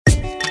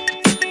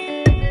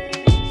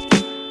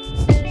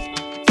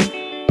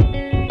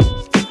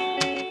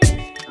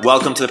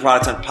Welcome to the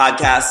Product Hunt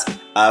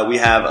Podcast. We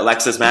have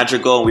Alexis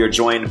Madrigal, and we are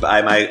joined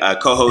by my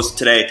co-host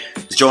today,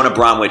 Jonah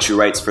Bromwich, who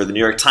writes for the New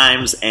York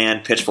Times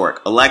and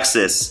Pitchfork.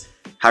 Alexis,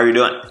 how are you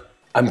doing?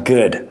 I'm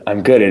good.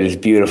 It is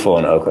beautiful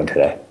in Oakland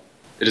today.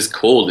 It is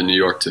cold in New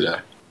York today.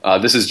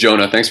 This is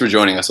Jonah. Thanks for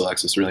joining us,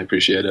 Alexis. Really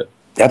appreciate it.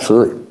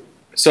 Absolutely.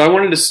 So I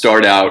wanted to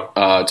start out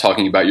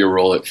talking about your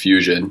role at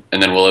Fusion,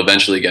 and then we'll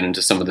eventually get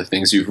into some of the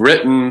things you've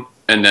written,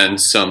 and then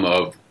some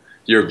of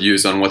your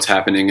views on what's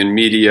happening in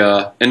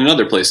media and in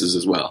other places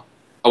as well.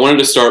 I wanted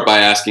to start by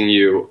asking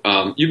you,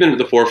 you've been at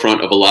the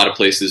forefront of a lot of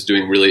places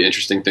doing really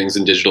interesting things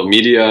in digital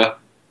media.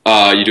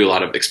 You do a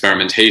lot of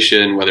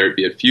experimentation, whether it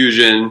be at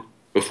Fusion,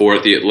 before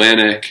at The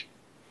Atlantic.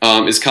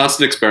 Is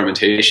constant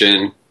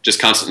experimentation, just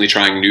constantly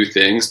trying new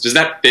things, does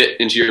that fit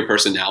into your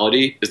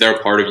personality? Is there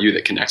a part of you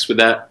that connects with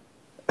that?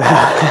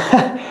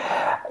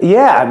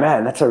 Yeah,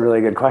 man, that's a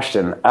really good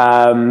question.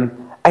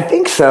 I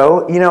think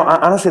so. You know,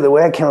 honestly, the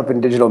way I came up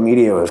in digital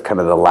media was kind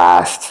of the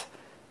last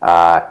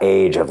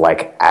age of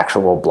like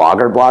actual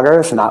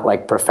bloggers, not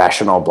like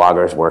professional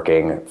bloggers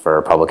working for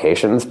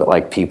publications, but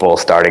like people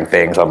starting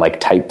things on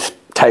like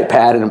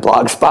Typepad and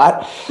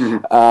Blogspot.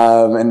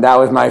 Mm-hmm. And that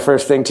was my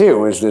first thing too,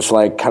 was this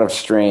like kind of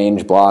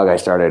strange blog I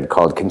started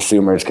called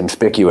Consumers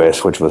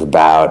Conspicuous, which was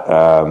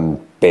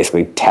about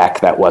basically tech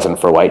that wasn't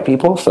for white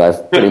people. So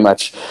I've pretty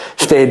much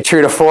stayed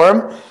true to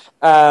form.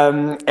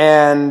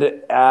 And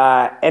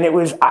it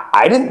was,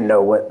 I didn't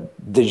know what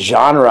the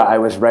genre I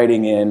was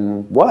writing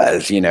in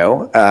was, you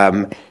know?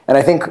 And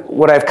I think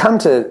what I've come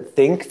to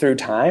think through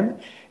time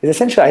is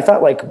essentially I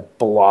thought like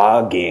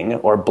blogging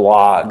or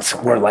blogs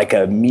were like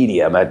a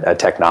medium, a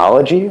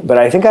technology, but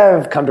I think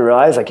I've come to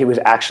realize like it was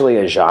actually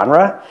a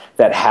genre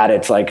that had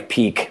its like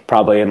peak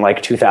probably in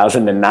like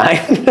 2009.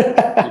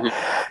 Mm-hmm.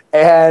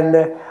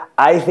 And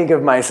I think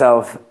of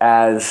myself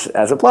as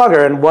a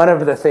blogger, and one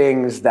of the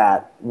things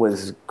that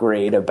was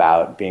great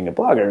about being a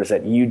blogger is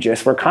that you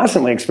just were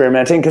constantly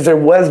experimenting because there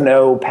was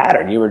no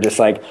pattern. You were just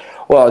like,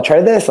 well, I'll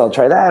try this, I'll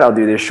try that, I'll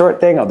do this short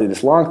thing, I'll do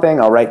this long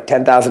thing, I'll write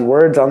 10,000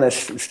 words on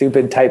this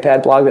stupid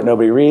Typepad blog that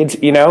nobody reads.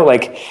 You know,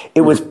 like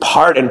it was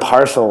part and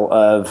parcel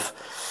of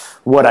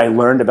what I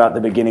learned about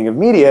the beginning of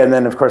media. And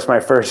then, of course,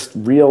 my first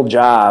real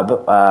job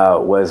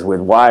was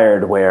with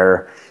Wired,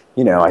 where,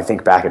 you know, I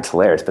think back, it's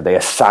hilarious, but they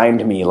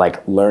assigned me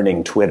like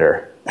learning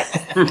Twitter.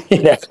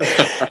 You know?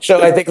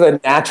 So I think the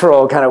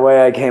natural kind of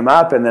way I came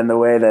up, and then the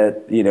way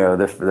that, you know,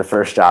 the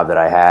first job that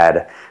I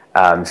had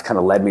just kind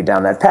of led me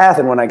down that path.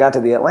 And when I got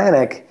to The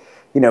Atlantic,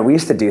 you know, we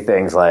used to do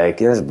things like,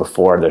 this is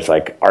before there's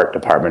like art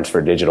departments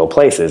for digital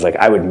places. Like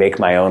I would make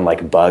my own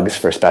like bugs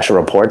for special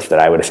reports that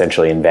I would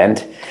essentially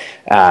invent.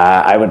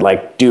 I would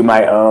like do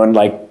my own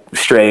like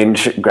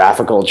strange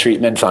graphical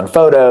treatments on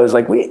photos.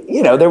 Like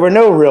you know, there were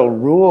no real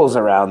rules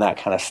around that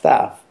kind of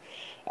stuff.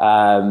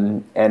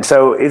 And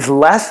so it's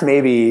less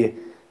maybe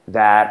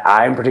that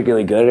I'm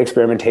particularly good at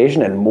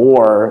experimentation and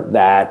more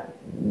that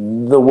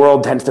the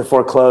world tends to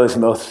foreclose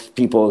most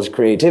people's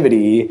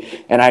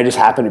creativity. And I just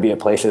happen to be at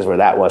places where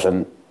that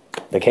wasn't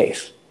the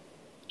case.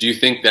 Do you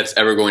think that's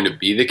ever going to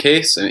be the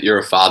case? And you're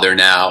a father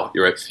now,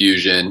 you're at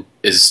Fusion.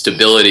 Is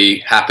stability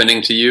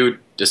happening to you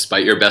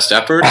despite your best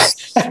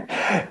efforts?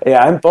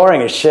 Yeah, I'm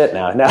boring as shit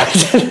now. No,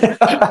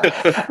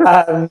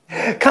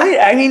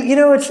 I mean, you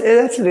know,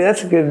 that's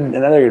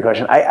another good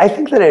question. I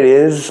think that it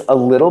is a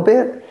little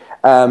bit,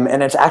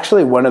 and it's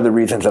actually one of the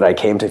reasons that I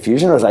came to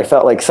Fusion was I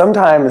felt like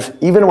sometimes,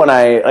 even when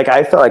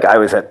I felt like I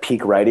was at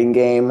peak writing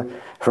game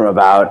from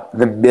about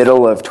the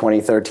middle of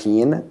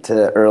 2013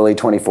 to early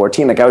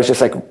 2014. Like I was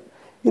just like,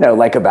 you know,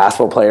 like a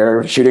basketball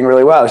player shooting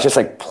really well. I was just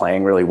like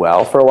playing really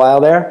well for a while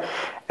there.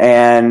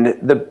 And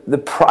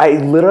I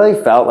literally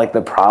felt like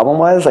the problem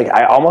was like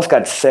I almost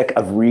got sick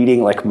of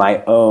reading like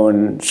my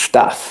own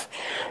stuff,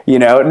 you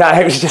know.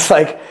 I was just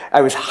like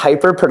I was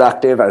hyper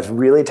productive. I was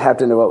really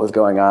tapped into what was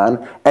going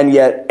on, and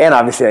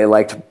obviously I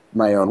liked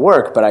my own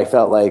work, but I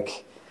felt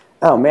like,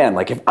 oh man,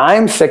 like if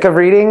I'm sick of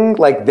reading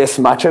like this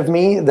much of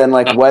me, then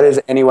like what is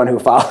anyone who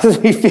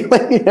follows me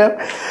feeling, you know?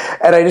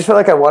 And I just felt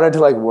like I wanted to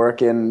like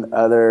work in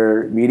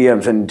other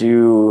mediums and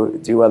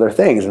do other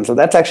things, and so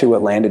that's actually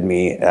what landed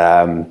me.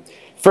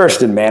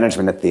 First in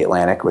management at The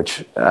Atlantic,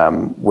 which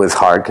was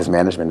hard because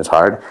management is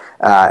hard.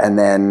 And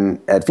then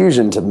at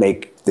Fusion to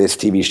make this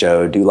TV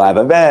show, do live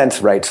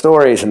events, write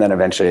stories. And then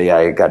eventually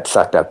I got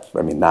sucked up.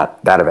 I mean,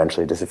 not that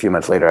eventually, just a few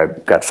months later, I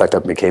got sucked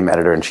up and became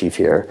editor-in-chief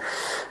here.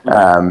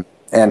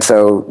 And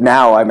so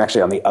now I'm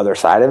actually on the other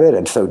side of it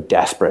and so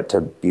desperate to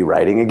be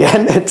writing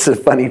again. It's a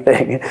funny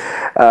thing.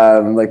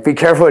 Like, be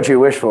careful what you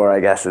wish for, I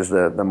guess, is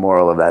the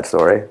moral of that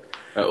story.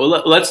 Well,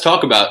 let's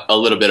talk a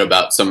little bit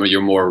about some of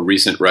your more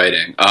recent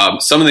writing.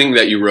 Something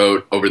that you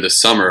wrote over the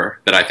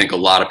summer that I think a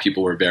lot of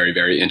people were very,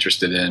 very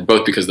interested in,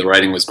 both because the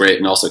writing was great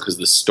and also because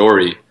the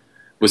story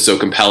was so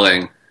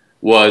compelling,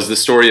 was the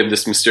story of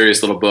this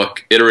mysterious little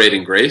book,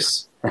 Iterating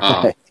Grace.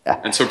 Yeah.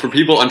 And so for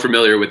people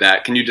unfamiliar with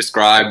that, can you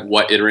describe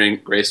what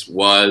Iterating Grace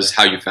was,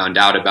 how you found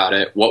out about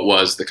it, what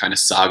was the kind of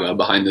saga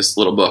behind this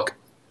little book?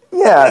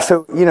 Yeah,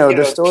 so,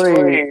 the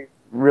story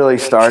really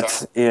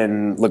starts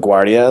in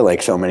LaGuardia,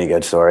 like so many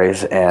good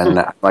stories, and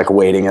I'm like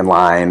waiting in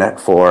line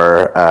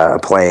for a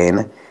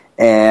plane.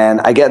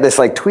 And I get this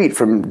like tweet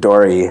from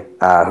Dory,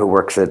 who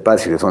works at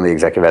BuzzFeed, who's one of the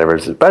executive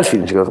editors at BuzzFeed,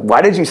 and she goes,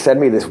 "Why did you send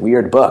me this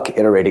weird book,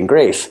 Iterating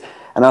Grace?"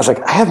 And I was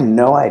like, I have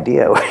no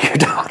idea what you're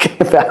talking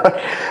about.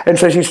 And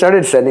so she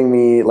started sending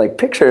me like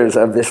pictures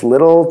of this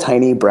little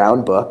tiny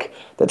brown book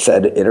that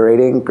said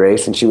Iterating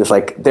Grace. And she was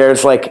like,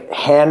 there's like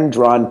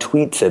hand-drawn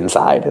tweets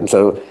inside. And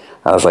so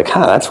I was like,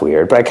 that's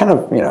weird. But I kind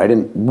of, I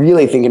didn't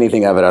really think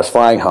anything of it. I was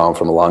flying home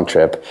from a long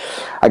trip.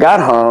 I got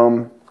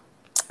home,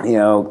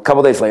 a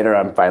couple days later,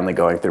 I'm finally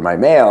going through my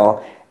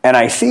mail, and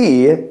I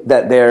see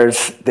that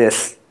there's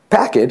this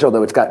package,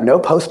 although it's got no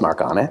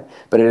postmark on it,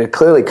 but it had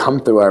clearly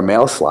come through our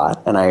mail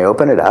slot, and I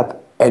open it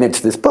up, and it's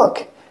this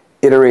book,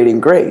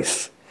 Iterating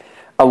Grace,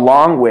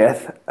 along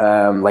with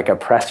like a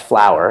pressed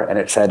flower, and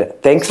it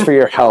said, "Thanks for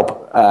your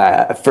help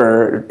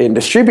in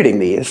distributing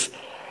these."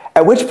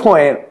 At which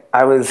point,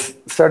 I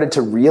started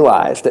to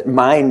realize that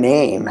my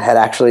name had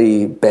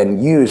actually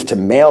been used to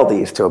mail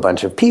these to a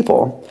bunch of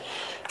people.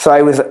 So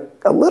I was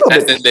a little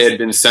bit... And they had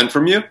been sent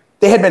from you?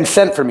 They had been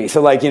sent for me. So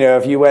like,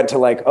 if you went to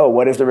like,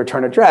 what is the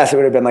return address? It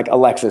would have been like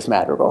Alexis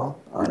Madrigal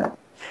on it.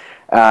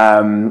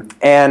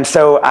 And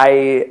so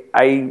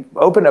I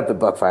opened up the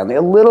book finally,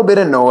 a little bit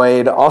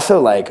annoyed.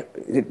 Also like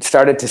it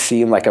started to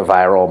seem like a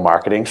viral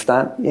marketing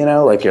stunt,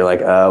 like you're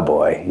like, oh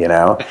boy,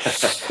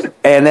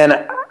 And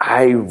then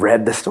I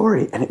read the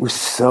story and it was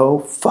so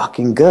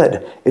fucking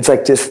good. It's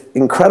like this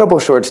incredible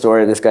short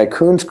story of this guy,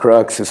 Coons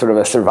Crooks, who's sort of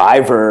a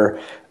survivor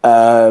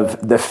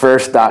of the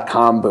first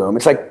 .com boom.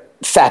 It's like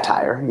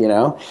satire,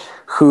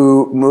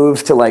 who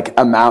moves to like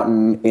a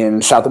mountain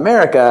in South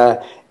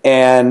America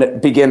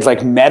and begins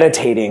like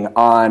meditating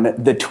on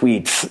the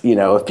tweets,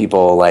 of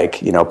people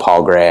like,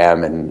 Paul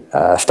Graham and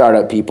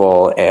startup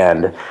people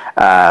and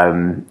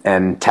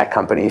tech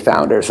company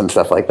founders and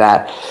stuff like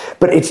that.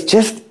 But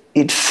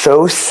it's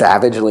so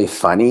savagely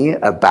funny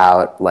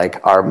about like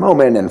our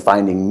moment and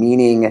finding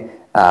meaning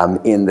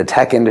in the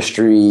tech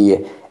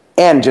industry.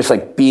 And just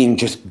like being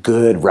just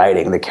good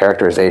writing, the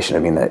characterization. I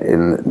mean,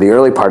 in the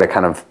early part, it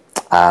kind of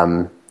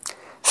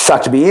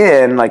sucked me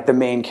in. Like the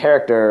main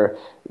character,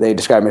 they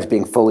describe him as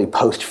being fully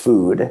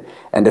post-food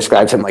and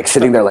describes him like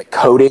sitting there like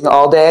coding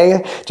all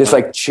day, just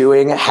like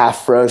chewing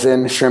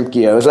half-frozen shrimp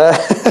gyoza.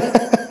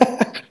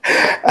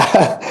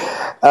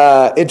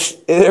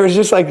 There was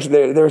just like,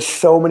 there were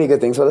so many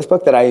good things about this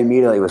book that I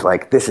immediately was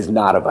like, this is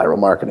not a viral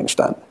marketing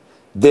stunt.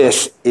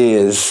 This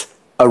is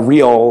a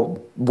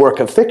real work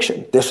of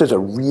fiction. This is a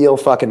real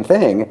fucking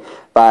thing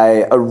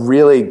by a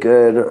really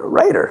good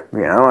writer.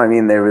 I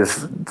mean, there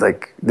was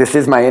like, this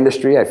is my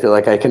industry. I feel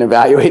like I can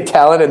evaluate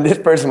talent, and this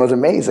person was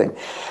amazing.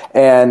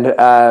 And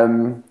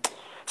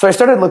so I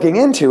started looking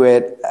into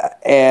it,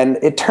 and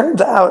it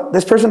turns out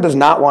this person does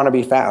not want to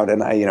be found.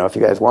 And if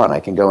you guys want, I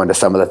can go into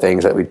some of the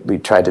things that we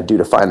tried to do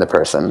to find the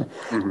person.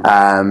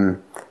 Mm-hmm.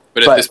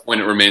 But at this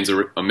point, it remains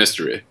a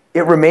mystery.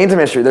 It remains a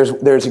mystery.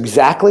 There's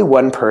exactly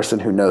one person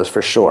who knows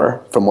for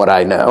sure, from what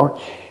I know,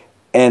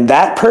 and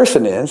that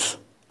person is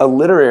a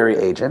literary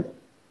agent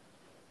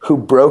who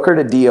brokered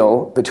a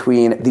deal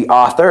between the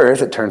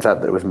authors, it turns out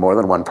that it was more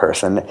than one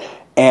person,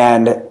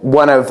 and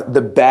one of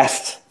the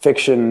best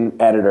fiction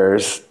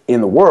editors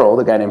in the world,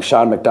 a guy named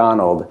Sean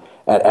McDonald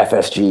at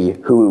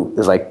FSG, who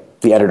is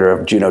like the editor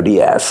of Junot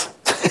Diaz.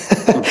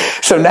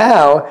 So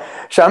now,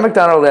 Sean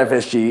McDonald at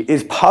FSG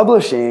is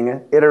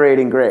publishing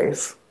Iterating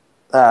Grace,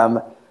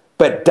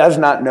 but does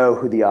not know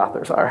who the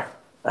authors are.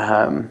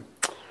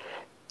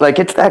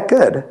 It's that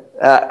good.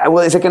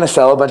 Is it going to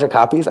sell a bunch of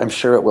copies? I'm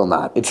sure it will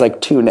not. It's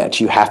like too niche.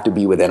 You have to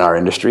be within our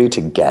industry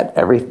to get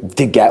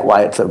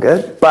why it's so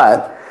good.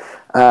 But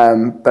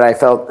I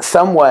felt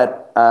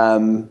somewhat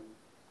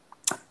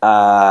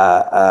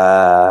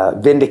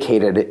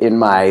vindicated in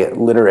my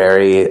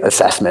literary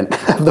assessment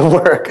of the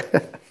work.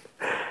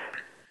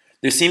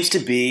 There seems to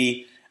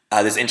be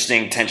this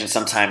interesting tension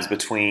sometimes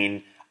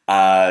between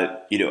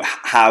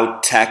how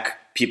tech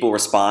people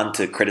respond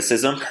to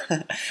criticism,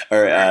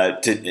 or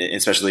to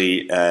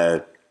especially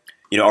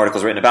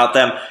articles written about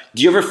them.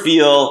 Do you ever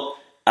feel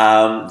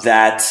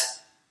that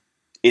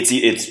it's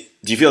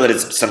do you feel that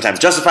it's sometimes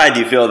justified?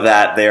 Do you feel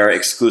that they're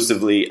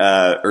exclusively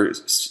or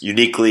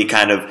uniquely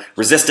kind of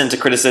resistant to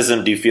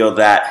criticism? Do you feel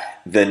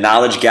that the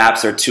knowledge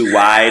gaps are too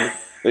wide?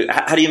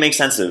 How do you make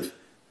sense of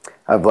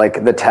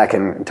like the tech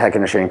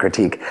industry and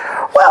critique?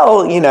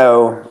 Well,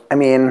 I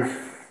mean,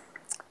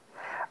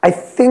 I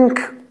think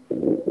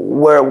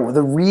where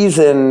the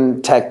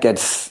reason tech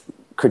gets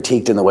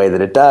critiqued in the way that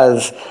it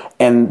does,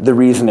 and the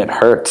reason it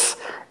hurts,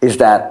 is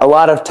that a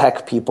lot of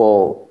tech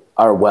people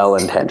are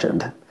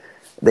well-intentioned.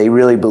 They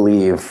really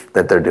believe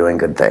that they're doing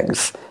good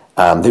things.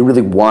 They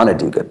really want to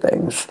do good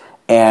things.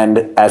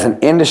 And as an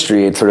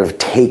industry, it's sort of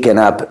taken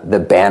up the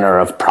banner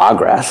of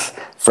progress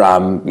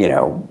from,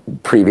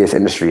 previous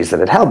industries that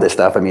had held this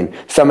stuff. I mean,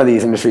 some of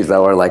these industries,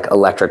 though, are like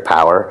electric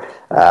power,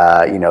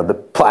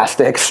 the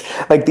plastics.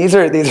 Like these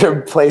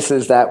are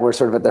places that were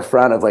sort of at the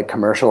front of like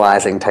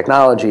commercializing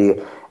technology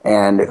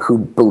and who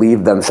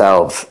believe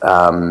themselves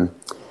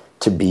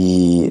to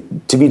be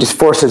just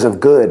forces of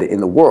good in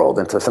the world.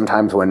 And so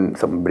sometimes when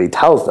somebody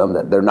tells them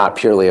that they're not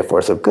purely a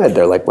force of good,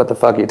 they're like, "What the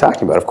fuck are you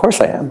talking about? Of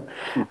course I am.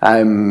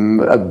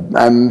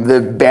 I'm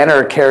the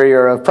banner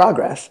carrier of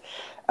progress."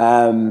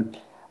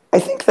 I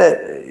think that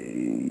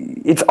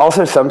it's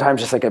also sometimes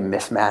just like a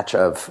mismatch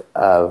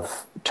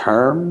of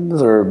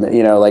terms, or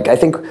like I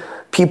think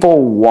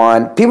people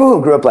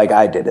who grew up like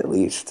I did, at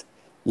least,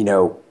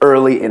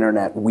 early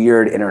internet,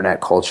 weird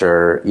internet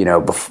culture,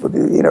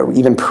 before,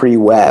 even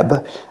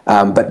pre-web,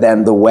 but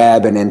then the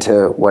web and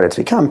into what it's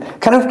become,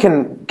 kind of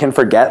can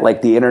forget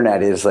like the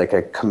internet is like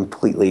a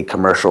completely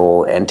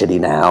commercial entity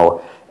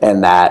now,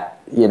 and that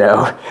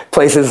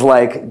places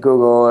like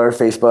Google or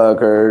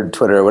Facebook or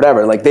Twitter or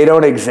whatever, like they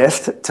don't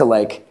exist to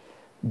like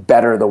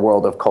better the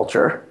world of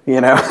culture.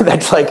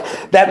 That's like,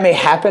 that may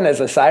happen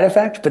as a side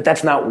effect, but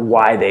that's not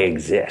why they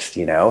exist.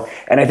 And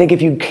I think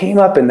if you came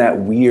up in that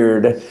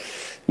weird,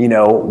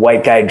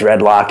 white guy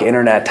dreadlock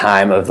internet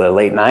time of the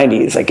late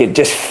 90s, like it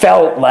just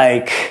felt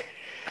like,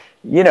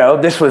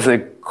 this was a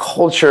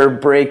culture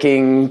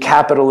breaking,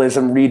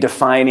 capitalism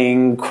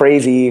redefining,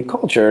 crazy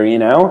culture,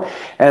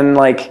 and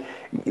like,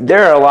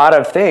 there are a lot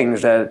of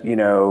things that,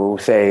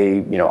 say,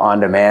 on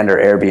demand or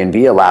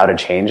Airbnb allow to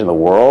change in the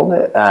world.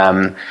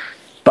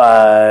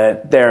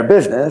 But they're a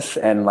business,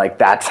 and like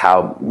that's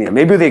how,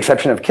 maybe with the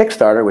exception of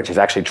Kickstarter, which has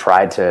actually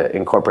tried to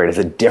incorporate as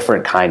a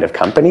different kind of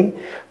company,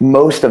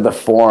 most of the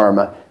form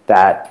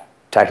that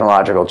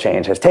technological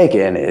change has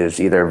taken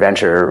is either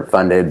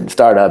venture-funded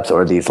startups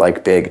or these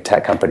like big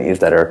tech companies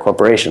that are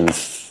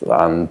corporations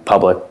on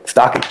public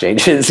stock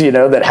exchanges,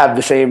 that have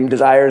the same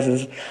desires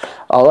as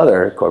all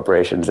other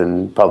corporations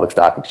and public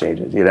stock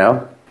exchanges,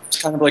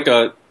 It's kind of like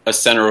a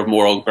center of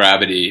moral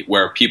gravity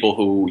where people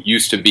who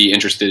used to be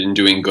interested in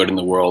doing good in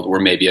the world were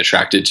maybe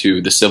attracted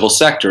to the civil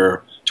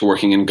sector, to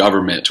working in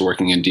government, to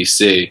working in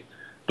DC,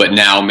 but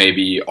now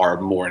maybe are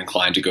more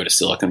inclined to go to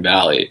Silicon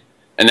Valley.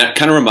 And that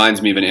kind of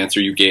reminds me of an answer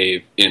you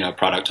gave in a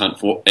Product Hunt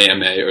for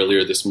AMA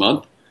earlier this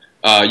month.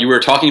 You were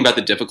talking about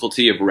the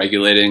difficulty of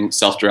regulating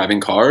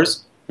self-driving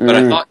cars, but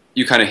I thought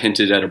you kind of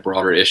hinted at a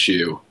broader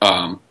issue,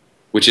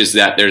 which is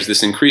that there's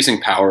this increasing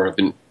power of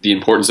the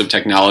importance of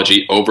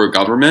technology over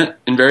government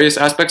in various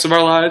aspects of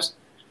our lives.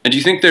 And do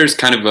you think there's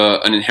kind of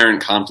an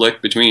inherent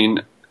conflict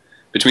between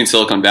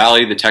Silicon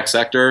Valley, the tech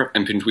sector,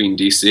 and between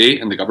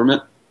DC and the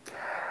government?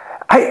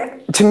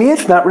 To me,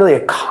 it's not really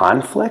a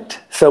conflict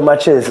so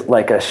much as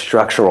like a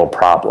structural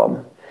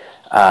problem.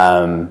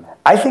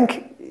 I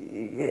think,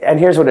 and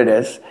here's what it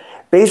is.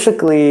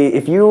 Basically,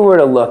 if you were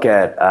to look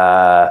at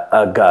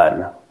a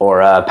gun or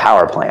a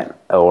power plant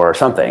or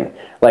something,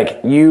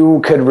 like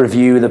you could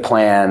review the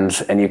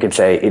plans and you could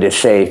say it is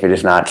safe, it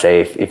is not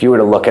safe. If you were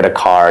to look at a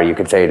car, you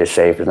could say it is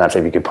safe, it is not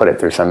safe. You could put it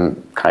through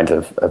some kinds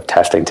of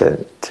testing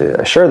to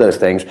assure those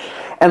things.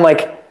 And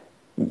like,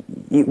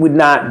 it would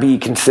not be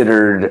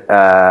considered,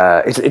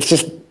 it's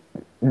just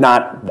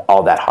not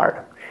all that hard.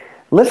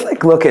 Let's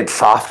like look at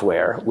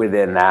software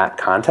within that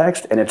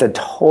context, and it's a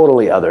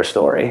totally other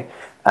story.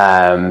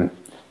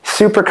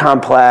 Super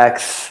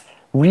complex,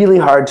 really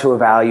hard to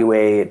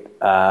evaluate.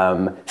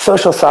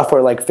 Social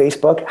software like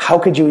Facebook, how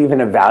could you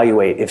even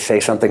evaluate if, say,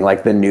 something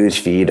like the news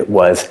feed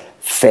was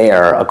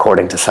fair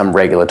according to some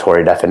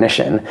regulatory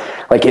definition?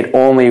 Like, it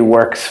only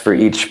works for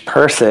each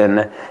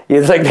person.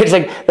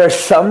 There's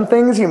some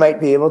things you might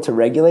be able to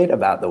regulate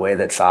about the way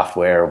that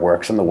software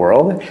works in the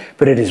world,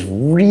 but it is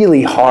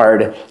really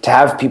hard to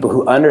have people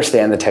who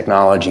understand the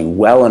technology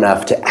well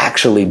enough to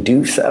actually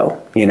do so,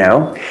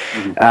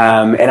 Mm-hmm.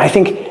 And I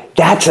think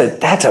that's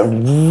a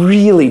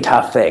really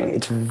tough thing.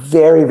 It's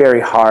very,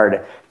 very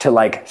hard to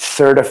like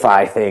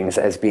certify things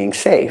as being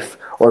safe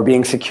or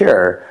being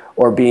secure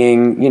or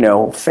being,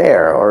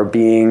 fair or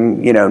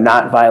being,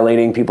 not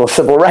violating people's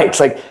civil rights.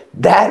 Like,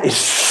 that is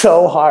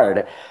so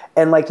hard.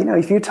 And like,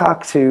 if you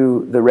talk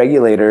to the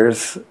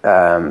regulators,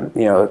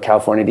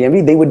 California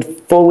DMV, they would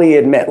fully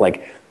admit,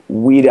 like,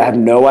 we have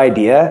no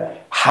idea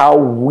how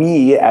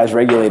we as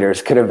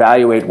regulators could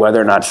evaluate whether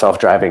or not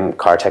self-driving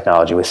car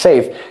technology was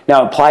safe.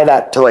 Now apply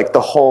that to like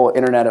the whole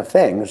Internet of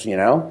Things, who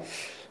knows,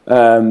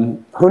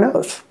 and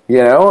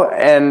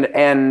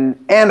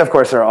of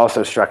course there are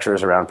also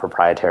structures around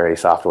proprietary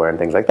software and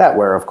things like that,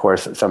 where of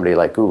course somebody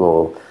like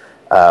Google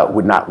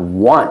would not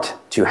want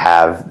to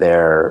have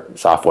their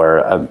software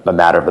a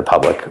matter of the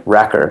public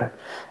record.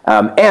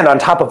 And on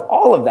top of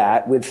all of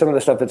that, with some of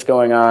the stuff that's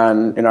going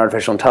on in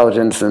artificial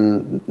intelligence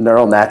and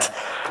neural nets,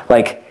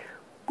 like,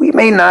 we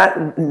may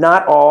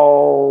not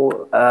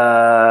all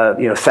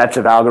sets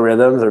of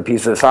algorithms or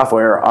pieces of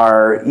software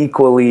are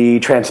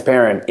equally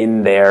transparent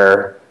in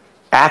their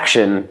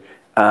action,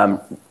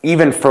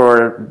 even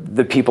for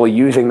the people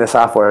using the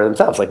software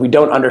themselves. Like, we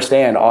don't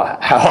understand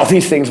how all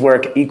these things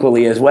work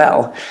equally as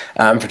well,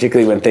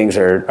 particularly when things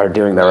are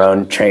doing their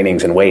own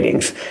trainings and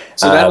weightings.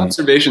 So that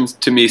observation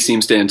to me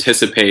seems to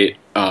anticipate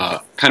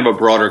kind of a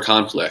broader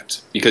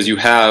conflict, because you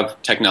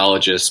have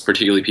technologists,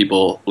 particularly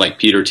people like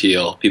Peter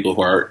Thiel, people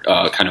who are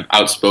kind of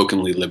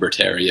outspokenly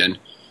libertarian,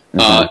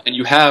 and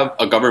you have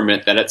a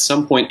government that at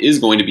some point is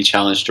going to be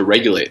challenged to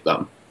regulate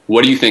them.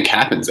 What do you think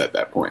happens at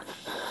that point?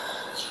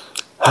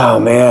 Oh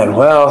man,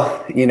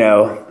 well,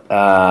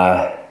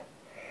 I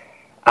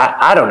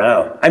don't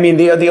know. I mean,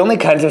 the only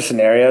kinds of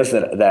scenarios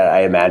that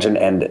I imagine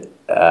end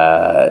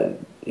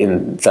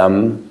in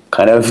some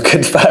kind of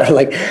good spot are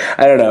like,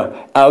 I don't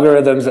know,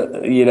 algorithms,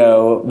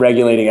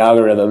 regulating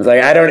algorithms.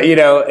 Like, I don't,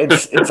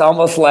 it's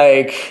almost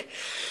like,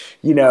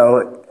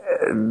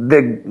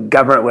 the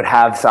government would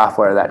have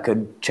software that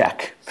could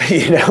check,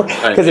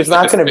 because it's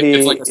not going to be.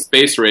 It's like a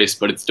space race,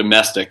 but it's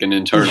domestic and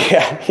internal.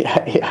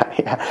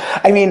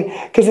 Yeah. I mean,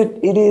 because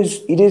it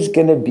is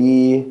going to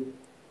be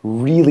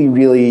really,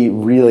 really,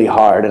 really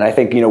hard. And I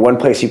think, one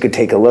place you could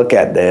take a look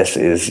at this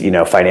is,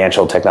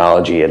 financial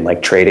technology and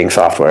like trading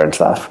software and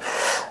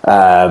stuff.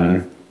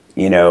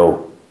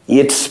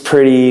 It's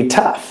pretty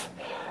tough.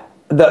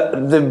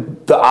 The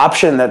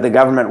option that the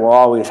government will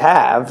always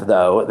have,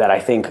 though, that I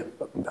think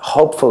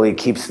hopefully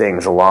keeps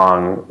things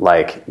along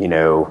like,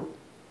 a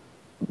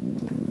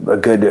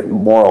good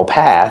moral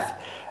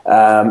path,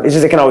 is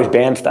just it can always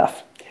ban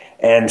stuff.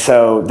 And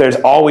so there's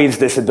always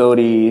this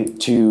ability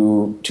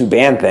to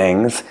ban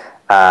things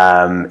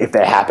if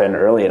they happen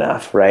early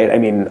enough, right? I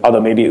mean,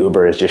 although maybe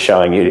Uber is just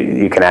showing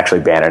you can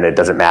actually ban it. It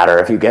doesn't matter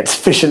if you get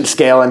sufficient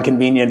scale and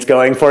convenience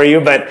going for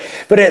you, but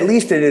at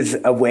least it is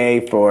a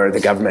way for the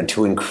government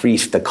to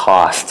increase the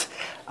cost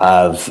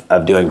of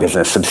doing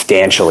business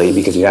substantially,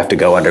 because you have to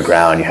go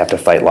underground, you have to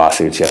fight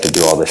lawsuits, you have to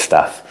do all this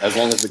stuff. As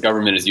long as the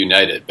government is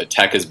united, but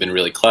tech has been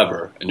really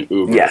clever, and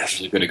Uber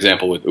is a good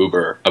example with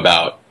Uber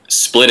about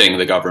splitting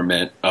the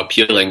government,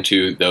 appealing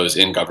to those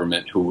in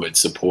government who would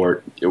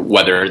support,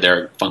 whether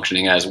they're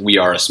functioning as we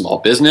are a small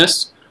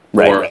business,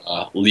 or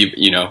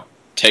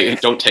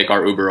don't take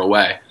our Uber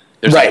away.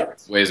 There's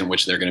ways in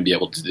which they're going to be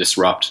able to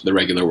disrupt the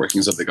regular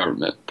workings of the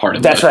government.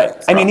 That's right.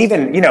 I mean,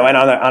 even and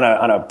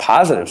on a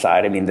positive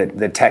side, I mean,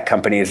 the tech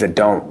companies that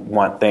don't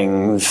want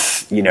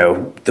things,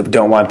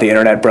 don't want the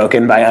internet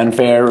broken by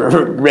unfair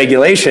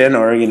regulation,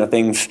 or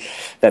things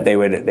that they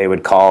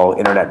would call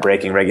internet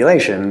breaking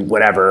regulation,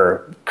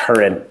 whatever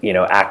current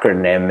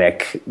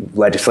acronymic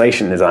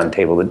legislation is on the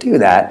table to do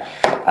that.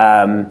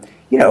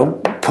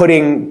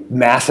 Putting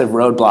massive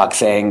roadblocks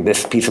saying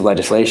this piece of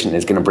legislation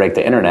is going to break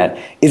the internet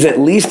is at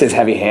least as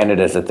heavy-handed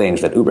as the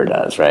things that Uber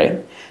does,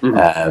 right?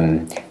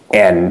 Mm-hmm.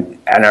 And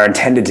are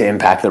intended to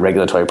impact the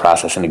regulatory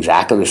process in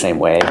exactly the same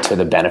way to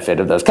the benefit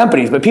of those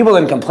companies. But people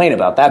didn't complain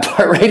about that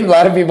part, right? A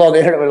lot of people on the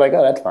internet were like,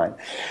 "Oh, that's fine."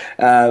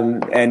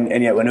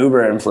 And yet, when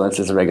Uber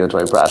influences the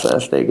regulatory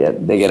process, they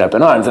get up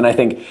in arms. And I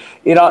think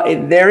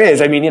there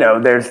is. I mean,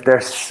 there's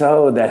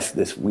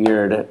this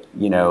weird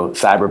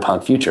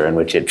cyberpunk future in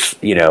which it's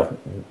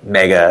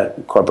mega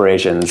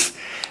corporations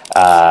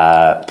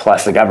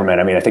plus the government.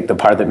 I mean, I think the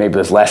part that maybe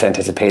was less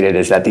anticipated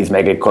is that these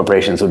mega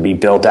corporations would be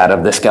built out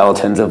of the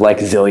skeletons of like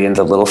zillions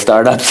of little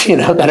startups,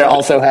 that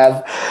also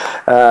have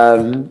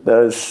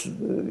those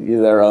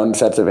their own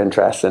sets of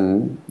interests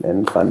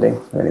and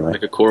funding. Anyway,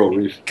 like a coral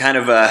reef. Kind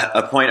of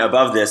a point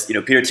above this,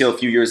 Peter Thiel a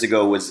few years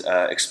ago was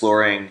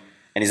exploring,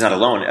 and he's not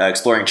alone,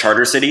 exploring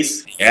charter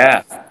cities.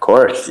 Yeah, of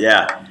course.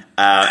 Yeah,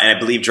 and I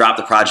believe dropped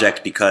the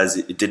project because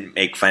it didn't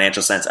make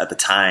financial sense at the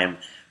time.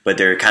 But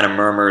there are kind of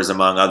murmurs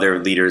among other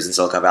leaders in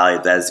Silicon Valley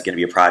that is going to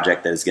be a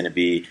project that is going to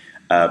be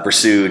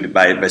pursued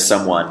by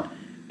someone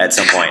at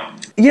some point.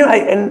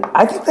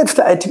 I think that's,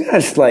 to be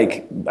honest,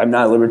 like, I'm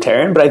not a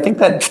libertarian, but I think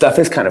that stuff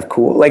is kind of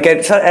cool. Like,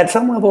 at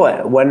some level,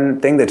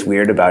 one thing that's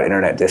weird about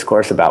internet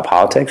discourse about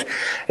politics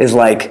is,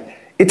 like,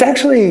 it's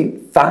actually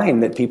fine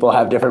that people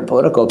have different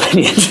political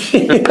opinions.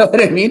 You know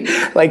what I mean?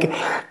 Like,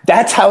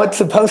 that's how it's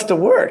supposed to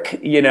work,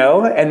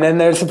 And then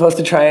they're supposed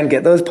to try and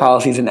get those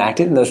policies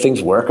enacted, and those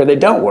things work or they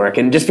don't work.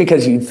 And just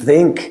because you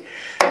think,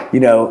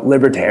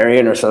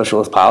 libertarian or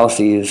socialist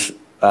policies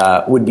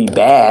would be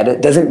bad,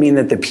 it doesn't mean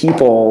that the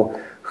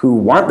people who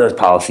want those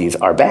policies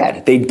are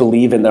bad. They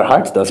believe in their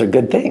hearts those are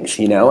good things,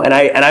 And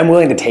I'm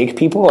willing to take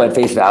people at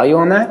face value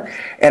on that.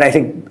 And I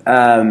think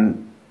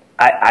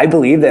I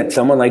believe that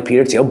someone like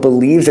Peter Thiel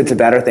believes it's a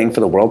better thing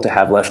for the world to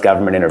have less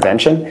government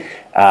intervention.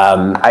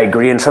 I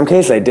agree in some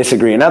cases, I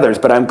disagree in others,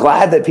 but I'm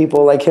glad that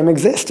people like him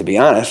exist, to be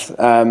honest.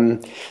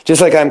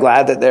 Just like I'm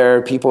glad that there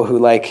are people who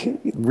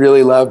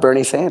really love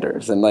Bernie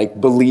Sanders and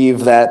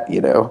believe that,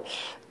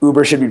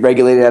 Uber should be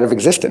regulated out of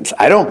existence.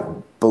 I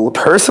don't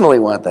personally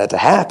want that to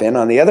happen.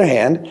 On the other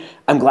hand,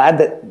 I'm glad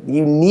that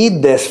you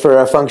need this for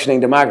a functioning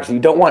democracy. You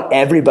don't want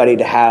everybody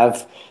to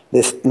have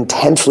this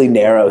intensely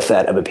narrow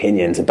set of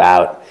opinions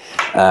about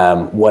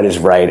what is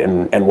right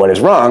and what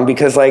is wrong,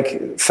 because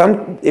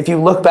if you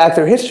look back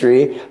through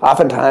history,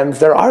 oftentimes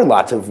there are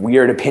lots of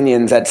weird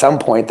opinions at some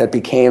point that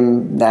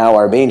became now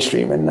our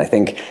mainstream. And I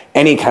think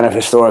any kind of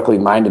historically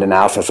minded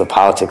analysis of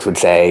politics would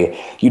say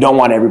you don't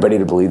want everybody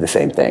to believe the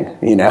same thing,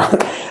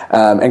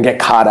 and get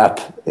caught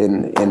up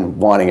in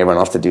wanting everyone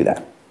else to do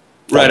that.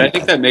 Right, I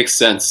think that makes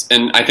sense.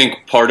 And I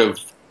think part of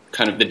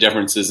kind of the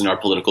differences in our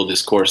political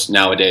discourse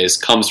nowadays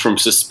comes from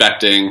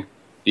suspecting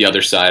the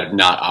other side of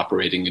not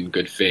operating in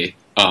good faith.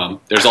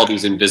 There's all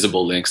these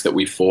invisible links that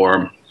we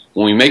form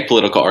when we make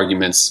political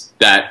arguments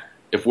that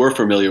if we're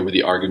familiar with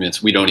the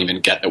arguments, we don't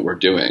even get that we're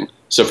doing.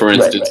 So, for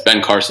instance,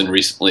 Ben Carson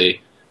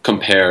recently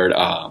compared,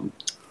 what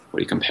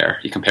do you compare?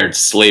 He compared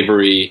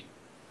slavery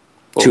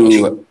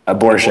to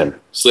abortion.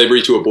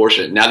 Slavery to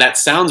abortion. Now, that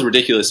sounds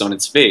ridiculous on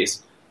its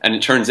face, and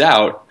it turns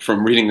out,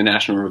 from reading the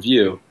National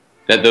Review,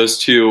 that those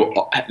two,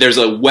 there's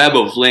a web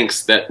of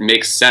links that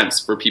makes sense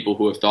for people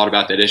who have thought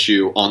about that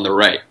issue on the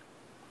right.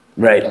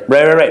 Right.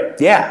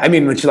 Yeah, I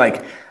mean, which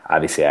like,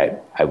 obviously,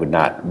 I would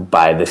not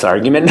buy this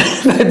argument,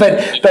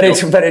 but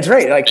it's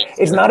right. Like,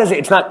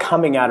 it's not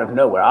coming out of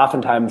nowhere.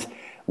 Oftentimes,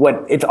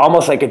 it's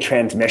almost like a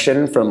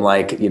transmission from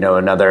like,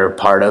 another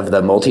part of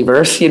the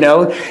multiverse.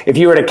 If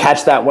you were to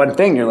catch that one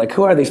thing, you're like,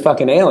 who are these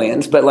fucking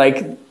aliens? But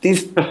like,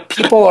 these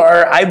people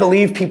I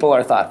believe people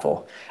are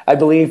thoughtful. I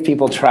believe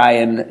people try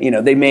and,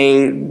 they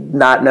may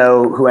not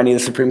know who any of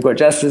the Supreme Court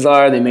justices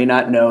are. They may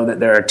not know that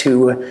there are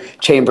 2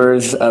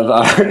 chambers of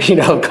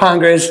our,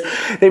 Congress.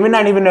 They may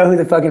not even know who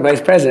the fucking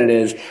vice president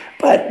is.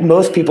 But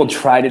most people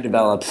try to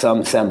develop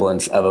some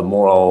semblance of a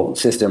moral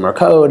system or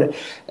code,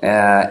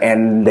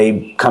 and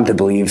they come to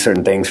believe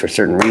certain things for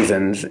certain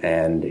reasons.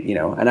 And,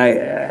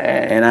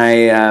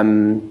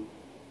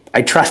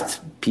 I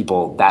trust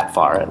people that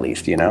far, at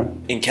least,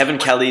 In Kevin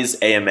Kelly's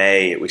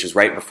AMA, which was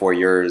right before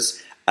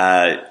yours,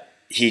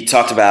 he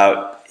talked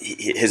about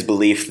his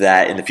belief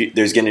that in the future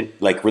there's going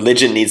to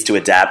religion needs to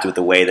adapt with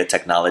the way that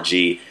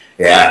technology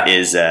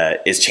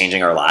is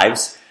changing our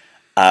lives,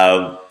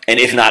 and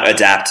if not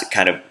adapt,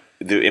 kind of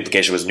the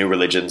implication was new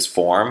religions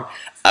form.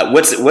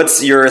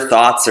 What's your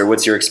thoughts or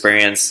what's your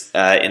experience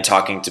in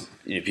talking to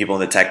people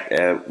in the tech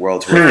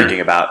world who are thinking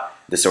about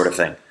this sort of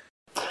thing?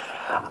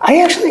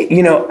 I actually,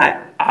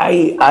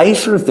 I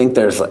sort of think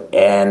there's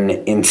an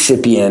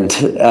incipient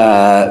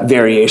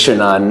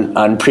variation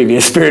on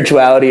previous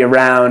spirituality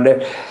around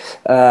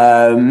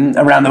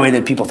the way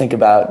that people think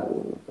about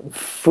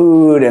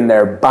food and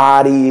their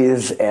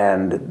bodies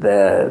and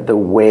the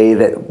way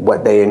that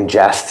what they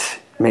ingest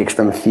makes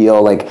them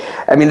feel like.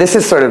 I mean, this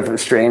is sort of a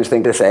strange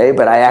thing to say,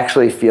 but I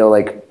actually feel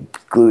like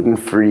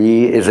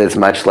gluten-free is as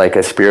much like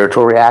a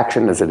spiritual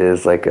reaction as it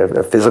is like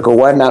a physical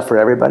one. Not for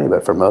everybody,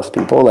 but for most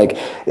people. Like,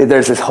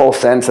 there's this whole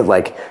sense of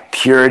like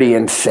purity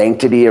and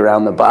sanctity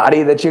around the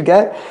body that you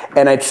get,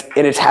 and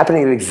it's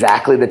happening at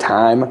exactly the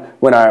time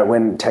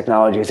when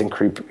technology is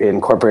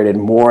incorporated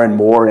more and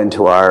more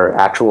into our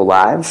actual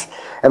lives.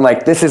 And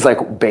like, this is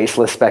like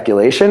baseless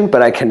speculation,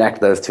 but I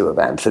connect those two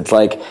events. It's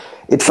like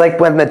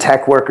when the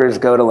tech workers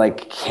go to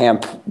like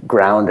Camp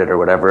Grounded or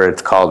whatever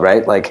it's called,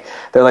 right? Like,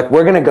 they're like,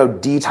 we're going to go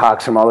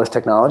detox from all this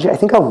technology. I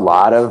think a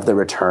lot of the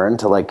return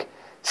to like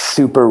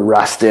super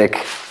rustic,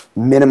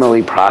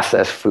 minimally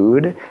processed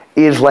food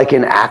is like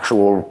an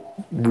actual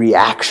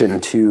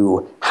reaction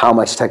to how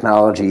much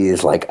technology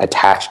is like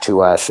attached to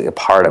us, a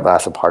part of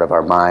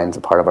our minds,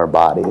 a part of our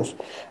bodies.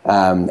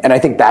 And I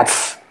think that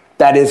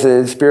is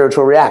a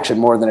spiritual reaction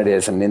more than it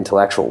is an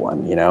intellectual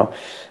one,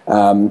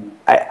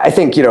 I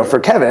think, for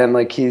Kevin,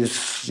 like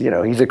he's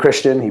a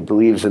Christian. He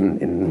believes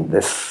in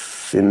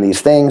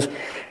these things.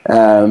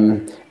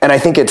 And I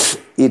think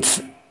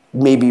it's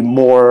maybe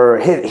more,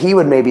 he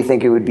would maybe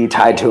think it would be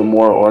tied to a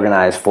more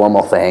organized,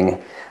 formal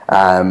thing.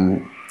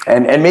 And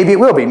maybe it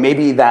will be.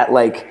 Maybe that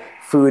like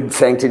food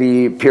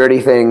sanctity, purity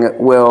thing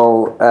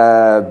will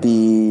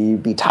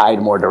be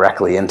tied more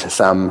directly into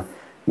some,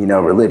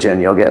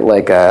 religion. You'll get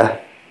like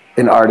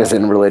an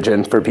artisan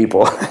religion for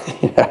people.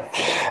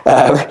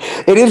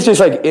 It is just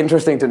like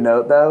interesting to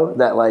note though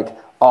that like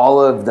all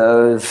of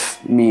those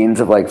means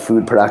of like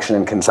food production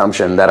and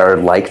consumption that are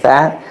like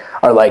that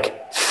are like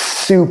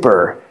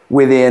super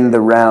within the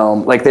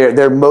realm, like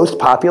they're most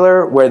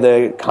popular where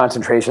the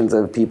concentrations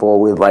of people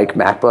with like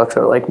MacBooks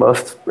are like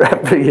most,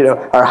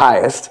 are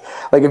highest.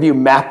 Like if you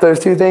map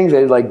those two things,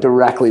 they like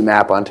directly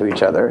map onto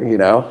each other,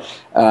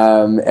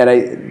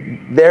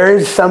 there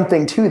is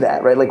something to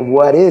that, right? Like,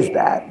 what is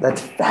that?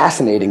 That's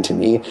fascinating to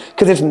me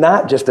because it's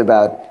not just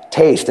about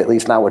taste, at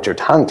least not what your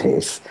tongue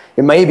tastes.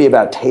 It may be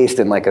about taste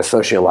in like a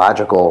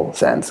sociological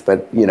sense,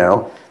 but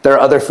there are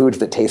other foods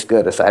that taste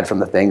good aside from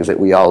the things that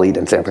we all eat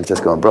in San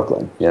Francisco and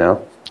Brooklyn, Yeah,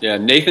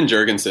 Nathan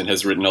Jurgensen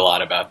has written a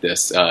lot about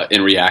this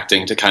in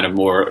reacting to kind of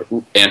more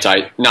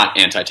not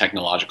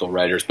anti-technological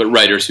writers, but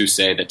writers who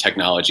say that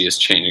technology is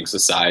changing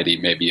society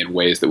maybe in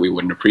ways that we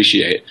wouldn't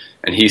appreciate.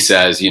 And he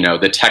says,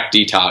 the tech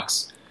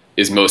detox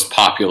is most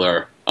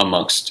popular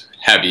amongst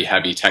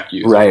heavy tech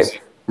users.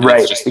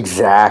 Right,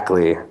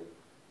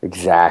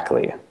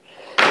 exactly.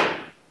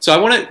 So I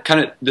want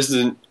to this is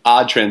an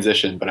odd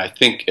transition, but I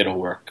think it'll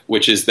work,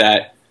 which is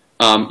that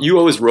you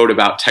always wrote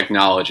about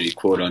technology,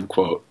 quote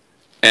unquote.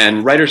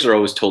 And writers are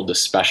always told to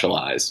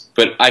specialize.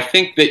 But I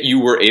think that you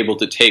were able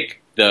to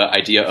take the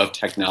idea of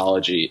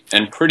technology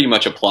and pretty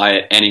much apply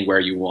it anywhere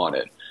you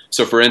wanted.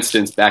 So, for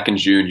instance, back in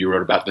June, you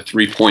wrote about the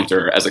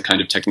three-pointer as a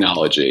kind of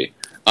technology.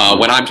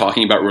 When I'm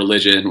talking about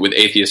religion with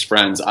atheist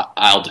friends,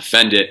 I'll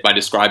defend it by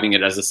describing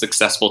it as a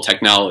successful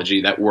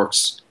technology that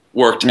worked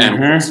and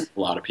works for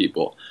a lot of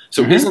people.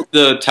 So isn't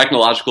the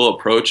technological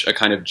approach a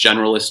kind of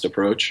generalist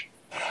approach?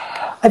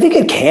 I think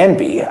it can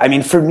be. I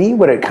mean, for me,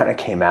 what it kind of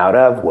came out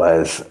of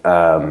was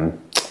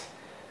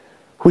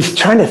was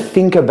trying to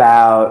think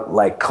about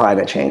like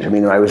climate change. I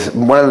mean,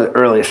 one of the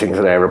earliest things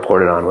that I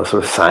reported on was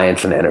sort of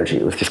science and energy.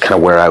 It was just kind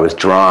of where I was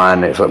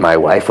drawn. It's what my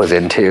wife was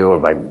into, or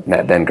my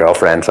then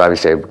girlfriend. So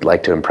obviously, I would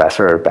like to impress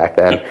her back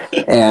then.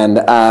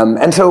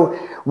 And so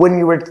when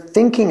you were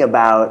thinking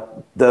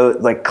about the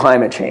like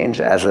climate change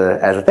as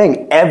a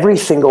thing, every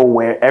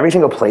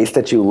single place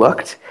that you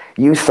looked,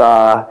 you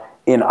saw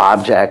an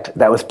object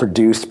that was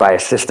produced by a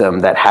system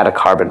that had a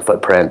carbon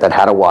footprint, that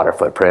had a water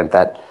footprint,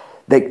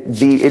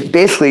 it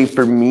basically,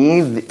 for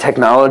me, the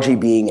technology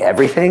being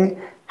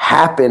everything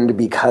happened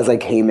because I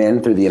came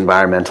in through the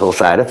environmental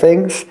side of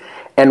things.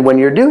 And when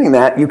you're doing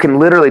that, you can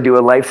literally do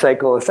a life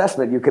cycle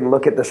assessment. You can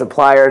look at the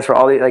suppliers for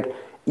all the, like,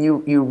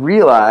 you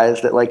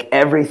realize that like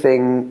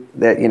everything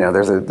that,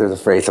 there's a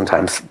phrase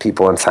sometimes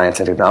people in science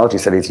and technology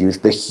studies use,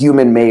 the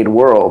human-made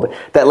world,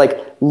 that like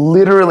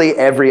literally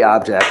every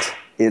object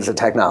is a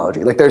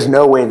technology. Like there's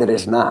no way that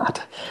it's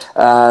not.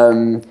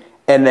 And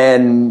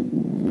then,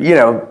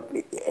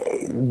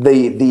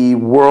 the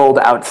world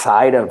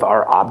outside of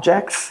our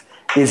objects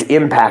is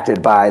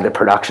impacted by the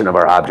production of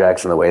our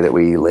objects and the way that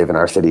we live in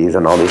our cities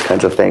and all these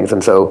kinds of things.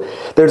 And so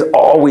there's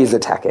always a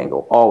tech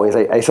angle, always.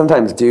 I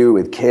sometimes do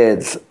with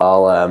kids,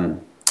 I'll,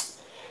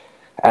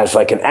 as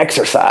like an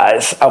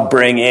exercise, I'll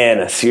bring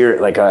in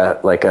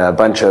a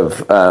bunch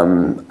of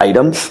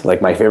items.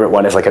 Like my favorite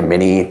one is like a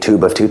mini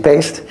tube of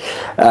toothpaste.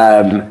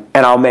 And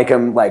I'll make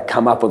them like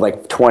come up with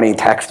like 20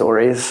 tech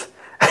stories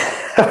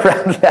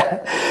around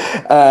that.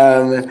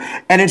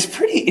 And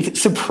it's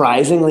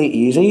surprisingly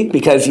easy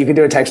because you can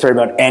do a tech story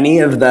about any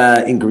of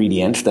the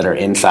ingredients that are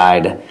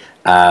inside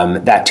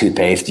that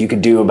toothpaste. You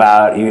could do it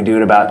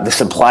about the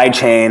supply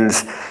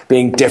chains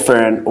being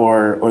different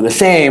or the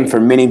same for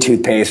mini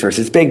toothpaste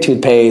versus big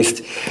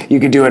toothpaste. You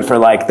could do it for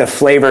like the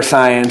flavor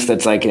science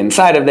that's like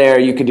inside of there.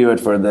 You could do it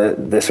for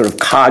the sort of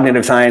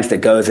cognitive science that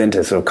goes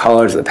into sort of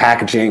colors of the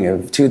packaging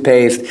of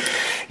toothpaste.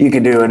 You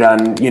could do it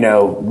on,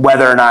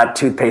 whether or not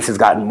toothpaste has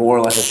gotten more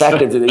or less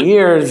effective through the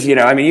years. You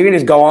can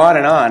just go on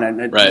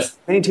and right. Just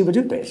any tube of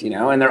toothpaste,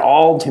 and they're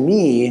all, to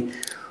me,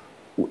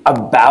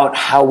 about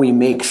how we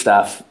make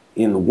stuff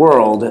in the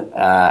world,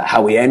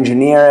 how we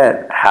engineer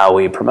it, how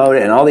we promote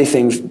it, and all these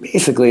things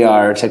basically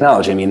are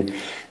technology. I mean,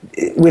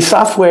 with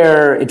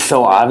software, it's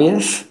so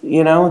obvious,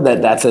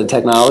 that's a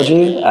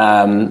technology.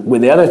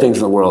 With the other things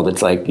in the world,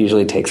 it's like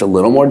usually takes a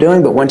little more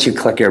doing, but once you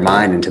click your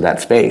mind into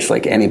that space,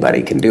 like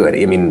anybody can do it.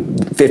 I mean,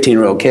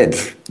 15-year-old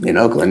kids in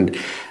Oakland,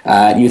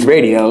 youth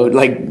radio,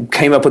 like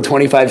came up with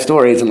 25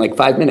 stories in like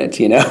 5 minutes,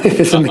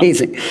 It's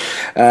amazing.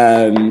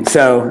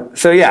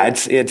 So yeah,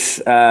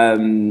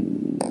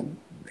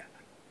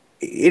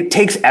 it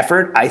takes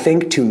effort, I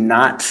think, to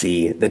not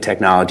see the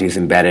technologies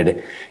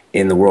embedded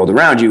in the world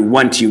around you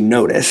once you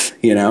notice,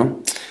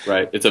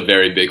 Right. It's a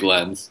very big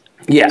lens.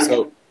 Yeah.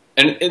 So,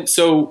 and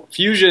so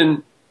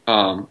Fusion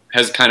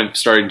has kind of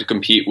started to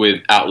compete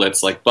with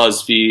outlets like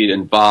BuzzFeed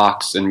and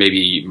Vox and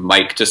maybe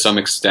Mike to some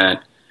extent,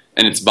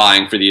 and it's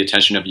vying for the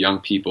attention of young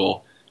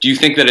people. Do you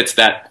think that it's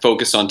that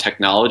focus on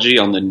technology,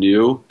 on the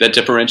new, that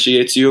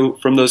differentiates you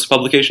from those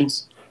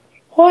publications?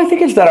 Well, I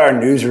think it's that our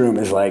newsroom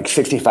is like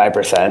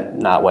 65%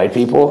 not white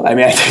people. I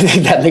mean, I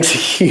think that makes a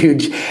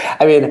huge,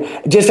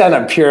 just on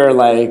a pure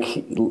like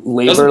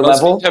labor level.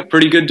 Doesn't BuzzFeed have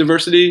pretty good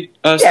diversity?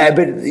 Yeah,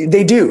 but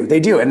they do.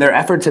 And their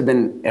efforts have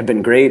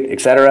been great,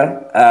 et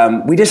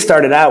cetera. We just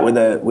started out with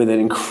an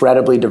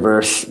incredibly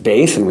diverse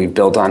base and we've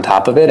built on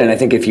top of it. And I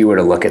think if you were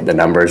to look at the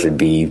numbers,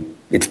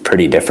 it's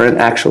pretty different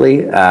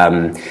actually.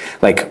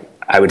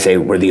 I would say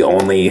we're the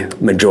only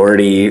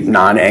majority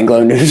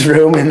non-Anglo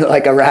newsroom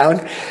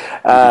around.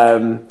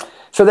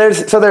 So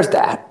there's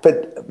that.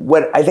 But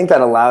what I think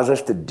that allows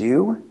us to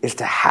do is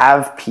to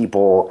have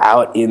people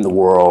out in the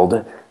world,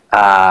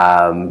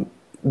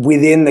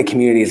 within the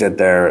communities that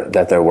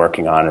they're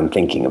working on and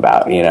thinking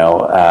about.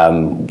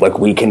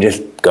 We can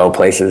just go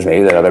places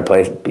maybe that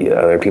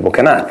other people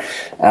cannot.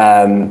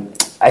 So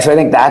I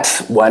think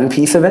that's one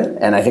piece of it,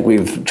 and I think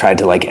we've tried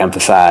to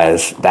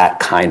emphasize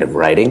that kind of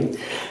writing.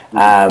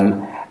 I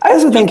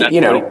also think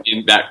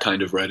in that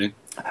kind of writing.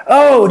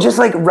 Oh, just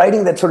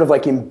writing that's sort of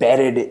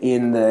embedded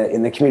in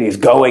the communities,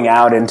 going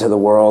out into the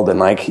world and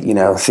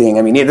seeing.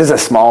 I mean, this is a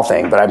small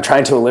thing, but I'm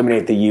trying to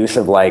eliminate the use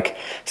of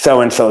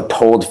so and so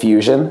told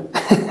Fusion.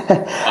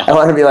 I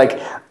want to be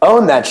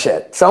own that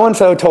shit. So and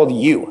so told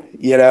you.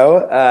 You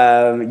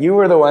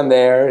were the one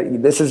there.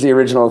 This is the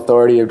original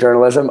authority of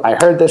journalism. I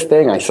heard this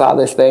thing. I saw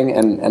this thing,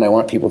 and I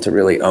want people to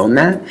really own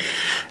that.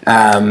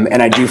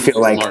 And I do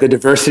feel like the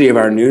diversity of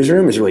our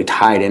newsroom is really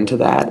tied into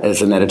that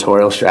as an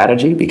editorial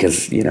strategy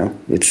because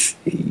it's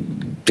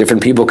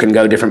different people can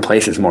go different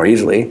places more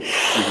easily.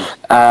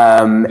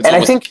 Mm-hmm. And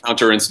I think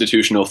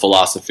counter-institutional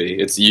philosophy.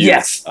 It's you.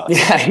 Yes.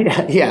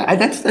 Yeah.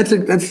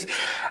 That's.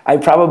 I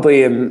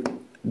probably am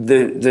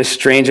the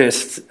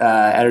strangest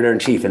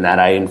editor-in-chief in that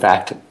I, in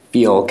fact,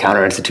 feel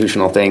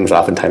counter-institutional things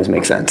oftentimes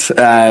make sense.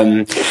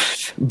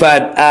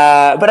 But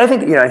I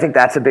think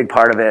that's a big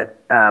part of it.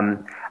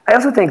 I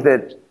also think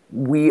that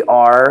we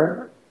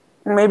are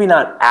maybe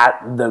not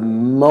at the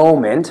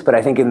moment, but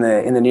I think in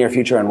the near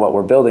future and what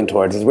we're building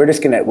towards is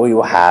we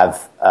will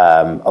have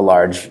a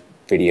large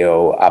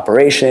video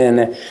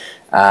operation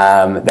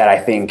that I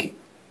think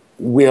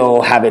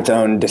will have its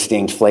own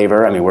distinct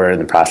flavor. I mean, we're in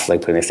the process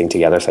of putting this thing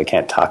together, so I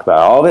can't talk about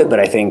all of it, but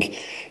I think,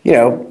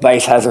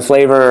 Vice has a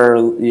flavor,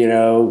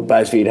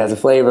 BuzzFeed has a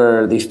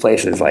flavor, these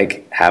places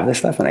have this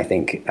stuff, and I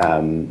think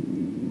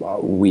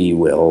we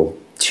will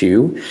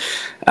too,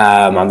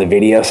 on the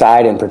video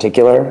side in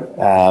particular.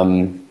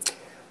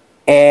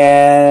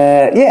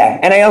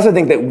 And I also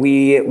think that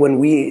when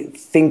we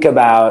think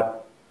about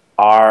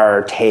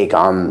our take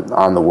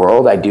on the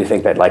world, I do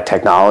think that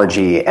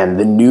technology and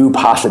the new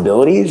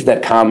possibilities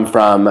that come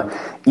from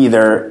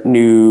either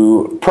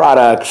new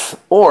products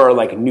or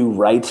new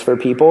rights for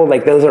people,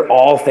 those are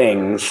all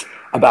things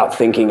about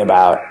thinking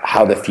about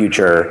how the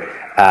future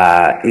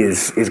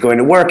is going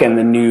to work and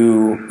the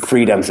new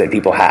freedoms that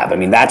people have. I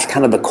mean, that's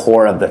kind of the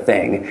core of the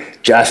thing.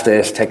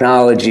 Justice,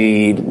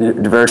 technology,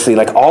 diversity,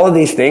 all of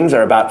these things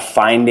are about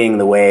finding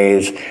the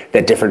ways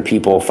that different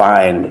people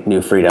find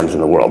new freedoms in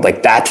the world.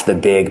 That's the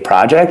big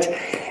project.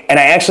 And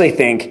I actually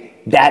think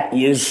that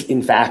is,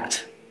 in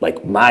fact,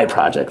 my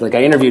project.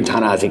 I interviewed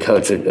Ta-Nehisi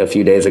Coates a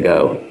few days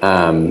ago,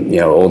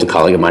 old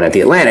colleague of mine at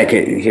The Atlantic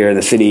here in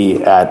the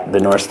city at the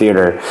Norse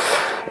Theater.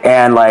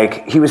 And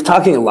he was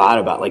talking a lot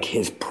about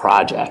his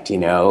project,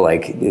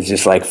 it's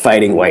just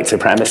fighting white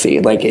supremacy,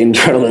 in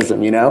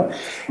journalism,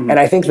 Mm-hmm. And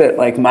I think that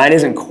mine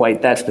isn't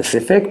quite that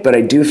specific, but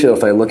I do feel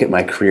if I look at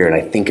my career and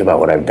I think about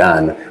what I've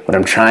done, what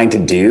I'm trying to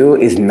do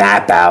is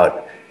map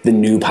out the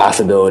new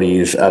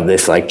possibilities of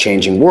this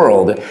changing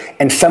world.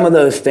 And some of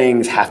those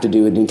things have to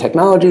do with new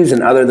technologies,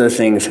 and other of those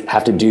things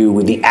have to do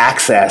with the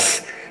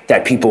access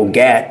that people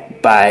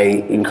get by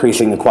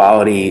increasing the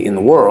quality in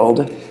the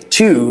world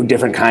to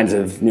different kinds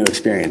of new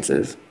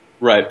experiences.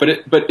 Right, but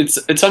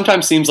it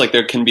sometimes seems like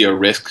there can be a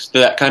risk to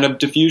that kind of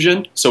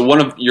diffusion. So one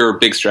of your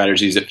big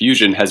strategies at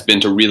Fusion has been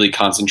to really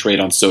concentrate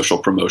on social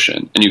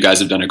promotion, and you guys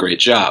have done a great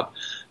job.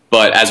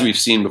 But as we've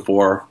seen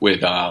before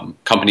with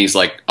companies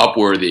like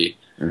Upworthy,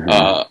 mm-hmm.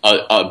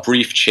 A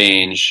brief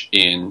change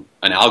in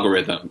an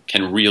algorithm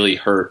can really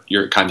hurt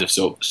your kinds of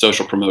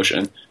social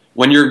promotion.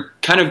 When you're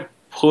kind of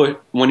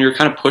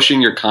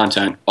pushing your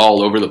content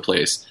all over the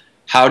place,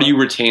 how do you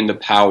retain the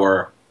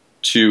power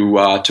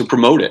to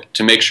promote it,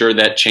 to make sure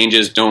that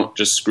changes don't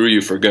just screw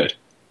you for good?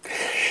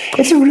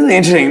 It's a really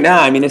interesting. No,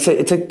 I mean it's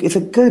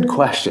a good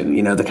question.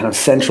 The kind of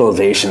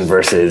centralization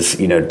versus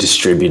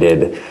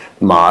distributed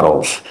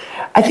models.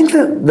 I think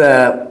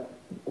that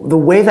the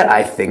way that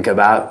I think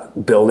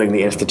about building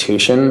the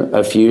institution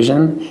of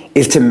Fusion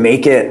is to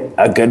make it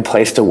a good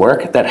place to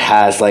work that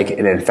has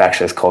an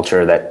infectious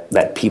culture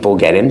that people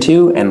get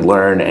into and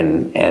learn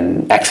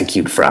and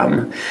execute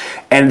from.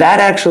 And that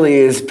actually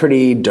is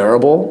pretty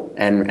durable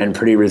and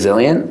pretty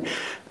resilient.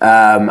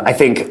 I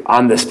think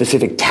on the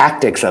specific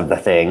tactics of the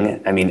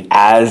thing, I mean,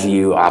 as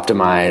you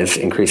optimize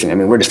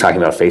we're just talking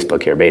about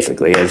Facebook here,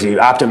 basically. As you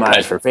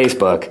optimize for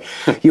Facebook,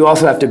 you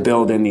also have to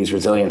build in these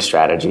resilience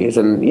strategies.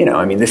 And,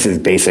 this is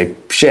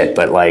basic shit,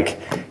 but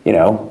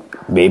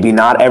maybe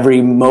not every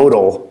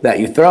modal that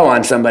you throw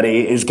on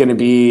somebody is going to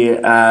be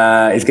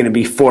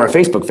for a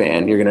Facebook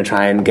fan. You're going to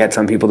try and get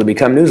some people to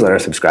become newsletter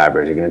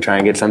subscribers. You're going to try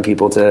and get some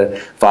people to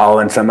follow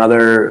in some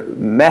other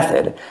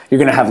method. You're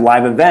going to have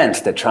live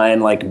events that try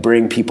and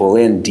bring people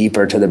in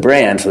deeper to the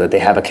brand so that they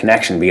have a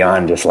connection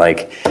beyond just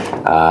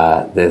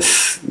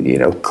this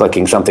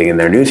clicking something in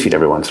their newsfeed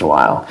every once in a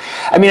while.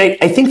 I mean,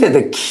 I think that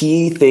the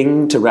key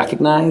thing to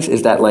recognize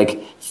is that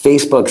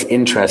Facebook's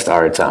interests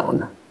are its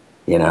own,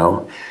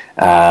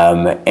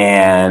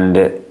 and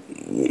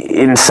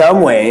in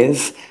some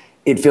ways,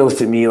 it feels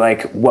to me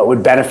what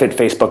would benefit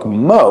Facebook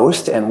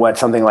most, and what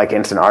something like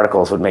Instant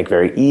Articles would make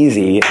very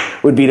easy,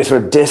 would be to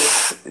sort of to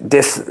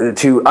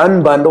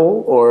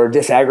unbundle or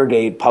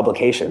disaggregate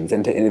publications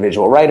into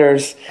individual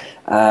writers,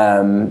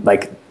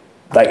 like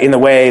in the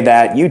way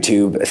that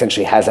YouTube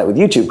essentially has that with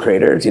YouTube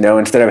creators.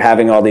 Instead of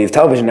having all these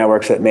television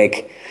networks that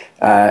make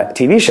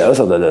TV shows,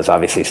 although those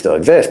obviously still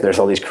exist, there's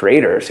all these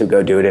creators who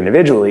go do it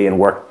individually and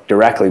work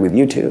directly with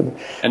YouTube.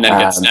 And then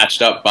get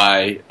snatched up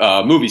by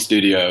movie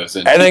studios.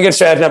 And then get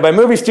snatched up by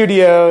movie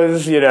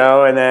studios,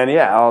 and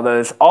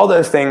then, all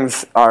those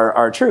things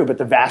are true, but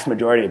the vast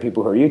majority of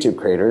people who are YouTube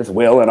creators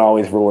will and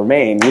always will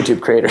remain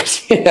YouTube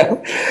creators,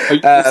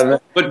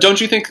 But don't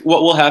you think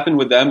what will happen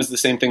with them is the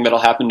same thing that'll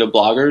happen to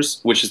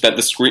bloggers, which is that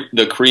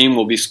the cream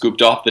will be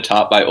scooped off the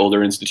top by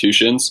older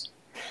institutions?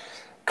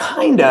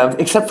 Kind of,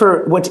 except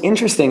for what's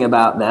interesting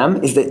about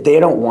them is that they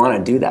don't want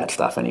to do that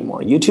stuff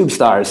anymore. YouTube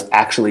stars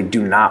actually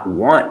do not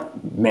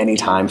want many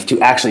times to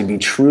actually be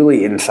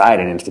truly inside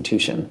an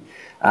institution.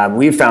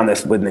 We've found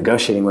this with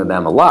negotiating with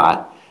them a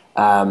lot.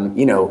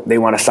 They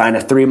want to sign a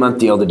 3-month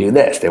deal to do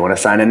this. They want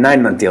to sign a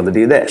 9-month deal to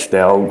do this.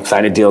 They'll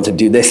sign a deal to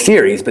do this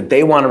series, but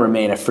they want to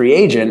remain a free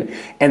agent.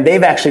 And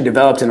they've actually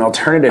developed an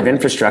alternative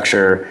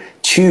infrastructure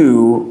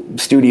to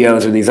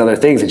studios or these other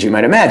things that you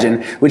might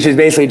imagine, which is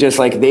basically just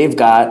they've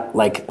got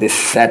this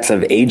sets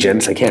of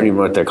agents. I can't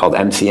remember what they're called,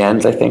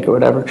 MCNs, I think, or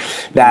whatever,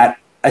 that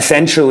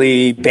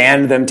essentially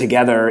band them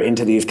together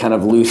into these kind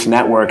of loose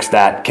networks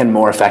that can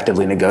more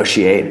effectively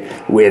negotiate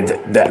with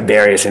the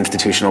various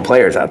institutional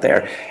players out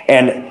there.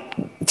 And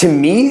to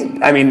me,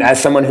 I mean,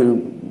 as someone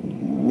who,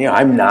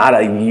 I'm not a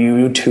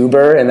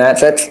YouTuber in that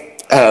sense,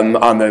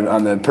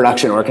 on the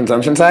production or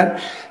consumption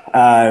side.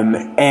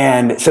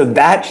 And so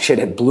that shit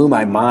had blew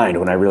my mind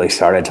when I really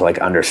started to like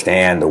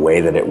understand the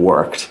way that it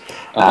worked.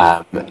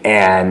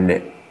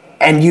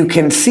 And you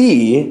can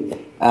see,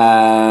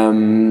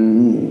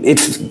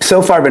 it's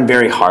so far been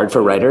very hard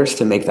for writers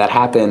to make that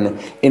happen,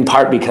 in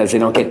part because they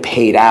don't get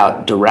paid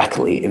out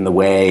directly in the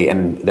way,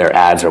 and their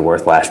ads are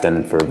worth less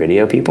than for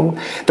video people.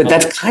 But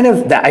that's kind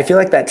of that. I feel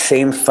like that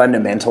same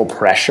fundamental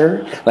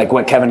pressure, like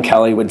what Kevin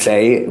Kelly would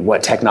say,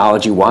 what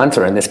technology wants,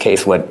 or in this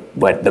case, what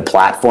the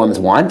platforms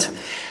want,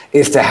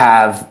 is to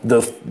have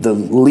the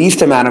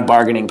least amount of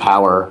bargaining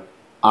power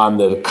on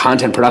the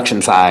content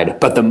production side,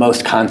 but the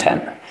most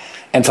content.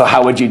 And so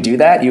how would you do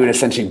that? You would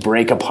essentially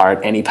break apart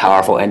any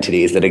powerful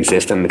entities that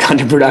exist in the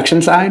content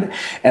production side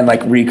and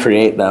like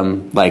recreate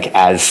them like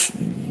as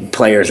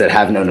players that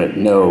have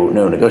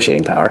no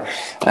negotiating power.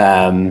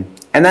 And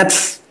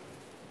that's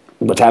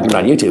what's happened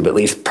on YouTube, at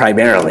least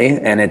primarily.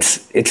 And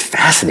it's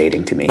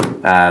fascinating to me.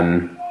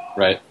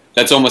 Right.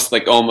 That's almost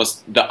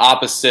the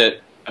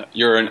opposite.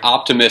 You're an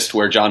optimist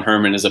where John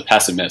Herman is a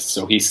pessimist.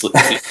 So he's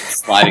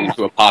sliding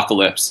into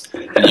apocalypse,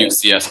 and you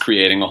see us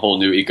creating a whole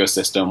new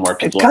ecosystem where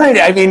people...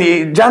 I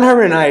mean, John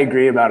Herman and I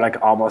agree about like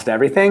almost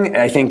everything.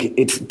 I think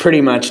it's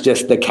pretty much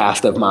just the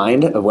cast of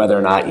mind of whether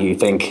or not you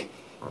think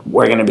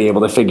we're going to be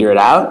able to figure it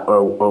out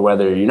or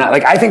whether you're not.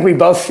 Like, I think we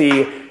both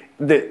see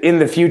in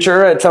the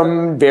future, at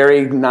some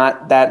very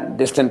not that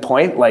distant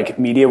point, like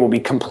media will be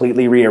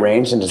completely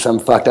rearranged into some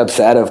fucked up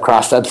set of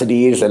cross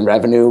subsidies and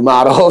revenue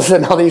models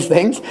and all these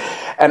things.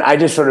 And I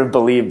just sort of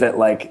believe that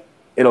like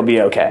it'll be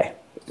okay.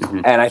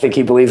 Mm-hmm. And I think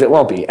he believes it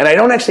won't be. And I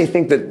don't actually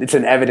think that it's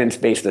an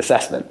evidence-based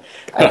assessment.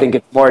 I think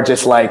it's more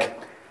just like,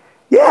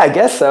 yeah, I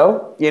guess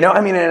so.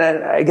 I mean,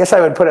 and I guess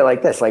I would put it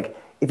like this. Like,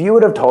 if you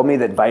would have told me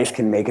that Vice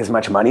can make as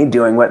much money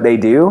doing what they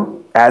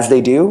do as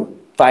they do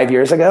 5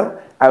 years ago,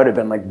 I would have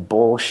been like,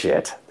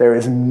 bullshit. There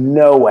is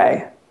no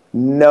way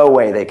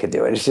they could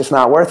do it. It's just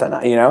not worth it,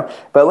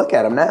 But look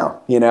at them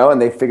now,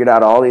 and they figured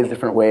out all these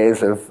different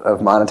ways of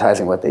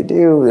monetizing what they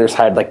do. There's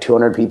hired like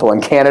 200 people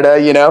in Canada,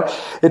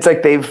 It's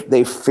like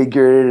they've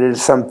figured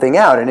something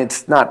out, and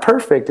it's not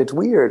perfect. It's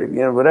weird,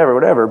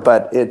 whatever.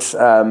 But it's,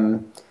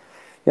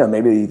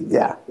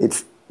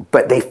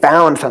 but they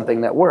found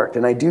something that worked,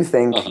 and I do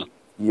think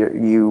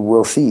you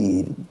will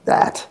see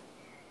that.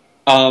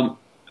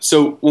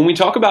 So when we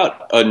talk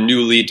about a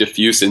newly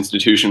diffuse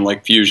institution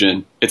like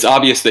Fusion, it's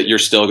obvious that you're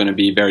still going to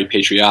be very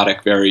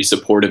patriotic, very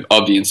supportive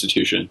of the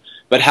institution.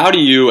 But how do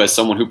you, as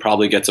someone who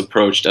probably gets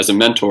approached as a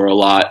mentor a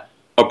lot,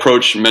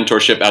 approach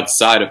mentorship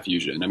outside of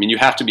Fusion? I mean, you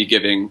have to be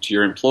giving to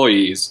your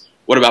employees.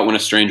 What about when a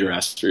stranger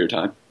asks for your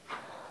time?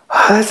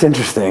 That's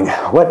interesting.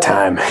 What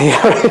time? I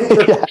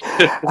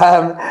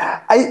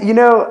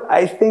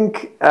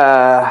think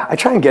I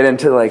try and get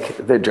into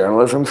like the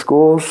journalism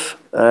schools,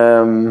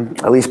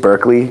 at least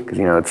Berkeley,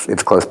 because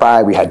it's close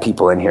by. We had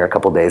people in here a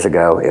couple days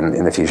ago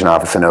in the Fusion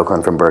office in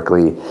Oakland from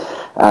Berkeley,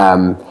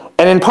 and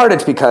in part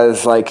it's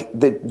because like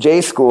the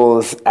J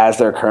schools, as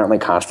they're currently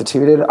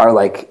constituted,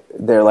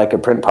 they're like a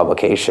print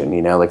publication.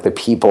 Like the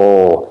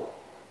people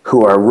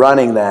who are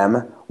running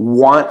them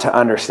want to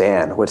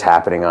understand what's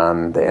happening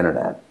on the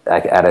internet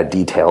at a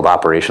detailed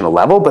operational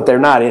level, but they're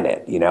not in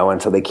it,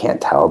 and so they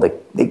can't tell. They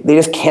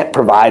just can't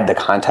provide the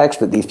context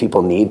that these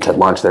people need to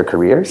launch their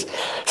careers.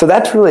 So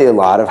that's really a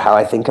lot of how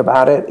I think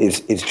about it,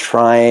 is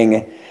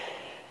trying,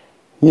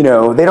 they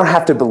don't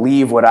have to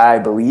believe what I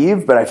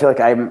believe, but I feel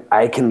like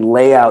I can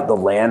lay out the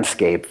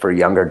landscape for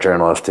younger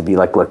journalists to be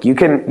like, look, you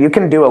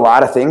can do a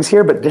lot of things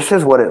here, but this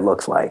is what it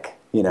looks like.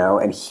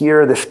 And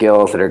here are the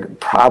skills that are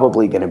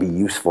probably going to be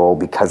useful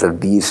because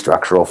of these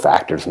structural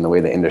factors in the way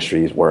the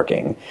industry is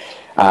working.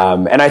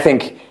 And I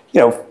think,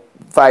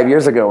 5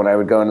 years ago when I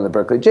would go into the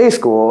Berkeley J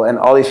School and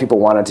all these people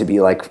wanted to be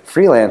like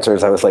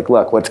freelancers, I was like,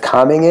 look, what's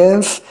coming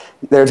is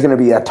there's going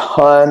to be a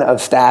ton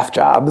of staff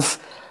jobs.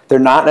 They're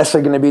not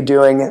necessarily going to be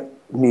doing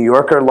New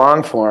Yorker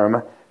long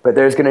form, but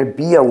there's going to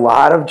be a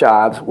lot of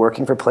jobs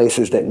working for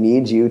places that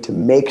need you to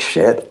make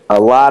shit a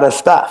lot of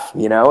stuff,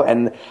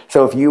 And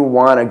so if you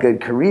want a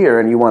good career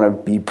and you want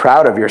to be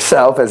proud of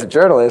yourself as a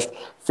journalist,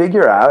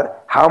 figure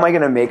out, how am I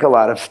going to make a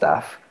lot of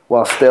stuff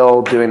while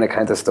still doing the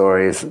kinds of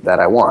stories that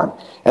I want?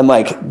 And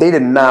like, they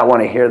did not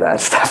want to hear that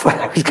stuff when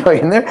I was going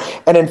in there.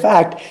 And in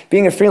fact,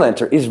 being a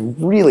freelancer is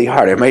really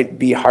hard. It might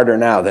be harder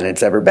now than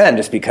it's ever been,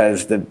 just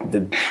because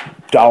the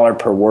dollar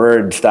per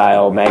word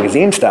style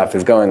magazine stuff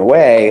is going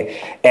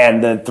away,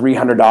 and the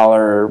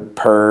 $300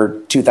 per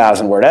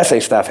 2,000 word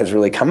essay stuff has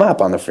really come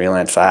up on the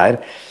freelance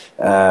side.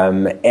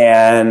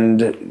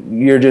 And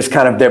you're just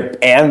kind of there,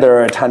 and there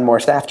are a ton more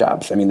staff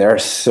jobs. I mean, there are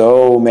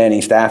so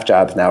many staff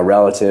jobs now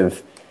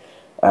relative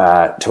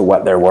to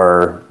what there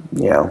were,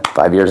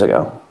 5 years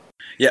ago.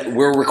 Yeah,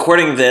 we're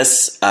recording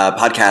this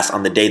podcast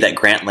on the day that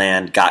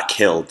Grantland got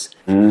killed.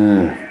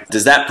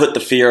 Does that put the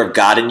fear of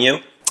God in you?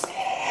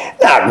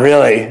 Not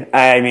really.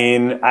 I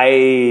mean,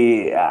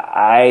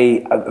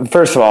 I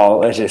first of all,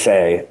 let's just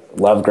say,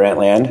 love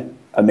Grantland.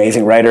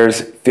 Amazing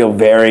writers. Feel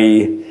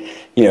very,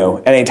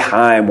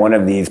 anytime one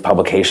of these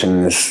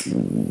publications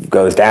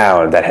goes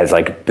down that has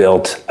like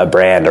built a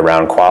brand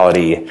around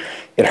quality,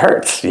 it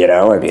hurts.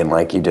 I mean,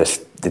 like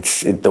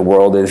the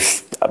world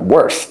is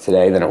worse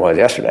today than it was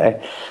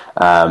yesterday.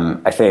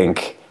 I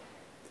think.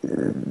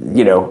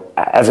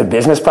 As a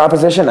business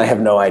proposition, I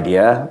have no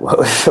idea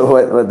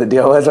what the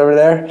deal was over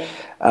there.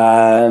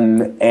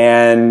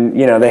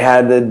 They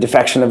had the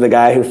defection of the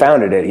guy who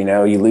founded it.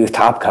 You lose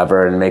top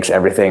cover and it makes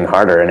everything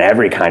harder in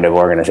every kind of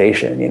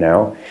organization.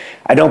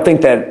 I don't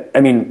think that,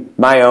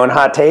 my own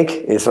hot take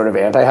is sort of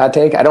anti-hot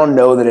take. I don't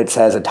know that it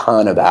says a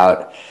ton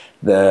about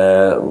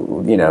the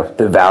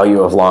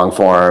value of long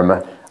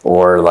form,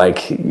 or whether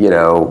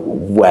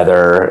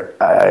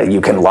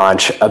you can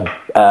launch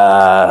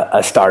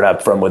a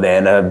startup from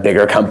within a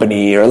bigger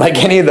company, or like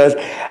any of those.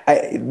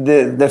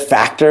 The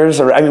factors,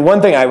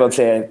 one thing I will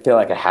say I feel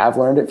like I have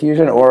learned at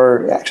Fusion,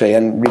 or actually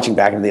and reaching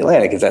back into the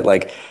Atlantic, is that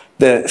like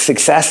the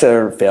success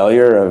or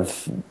failure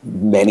of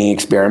many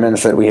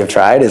experiments that we have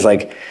tried is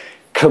like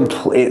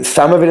complete.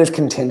 Some of it is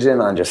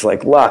contingent on just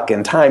like luck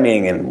and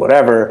timing and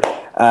whatever.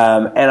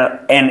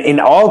 And in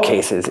all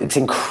cases, it's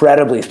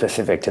incredibly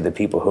specific to the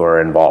people who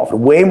are involved.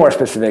 Way more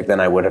specific than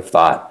I would have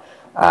thought.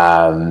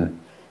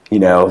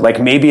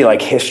 Maybe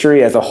like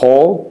history as a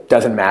whole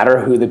doesn't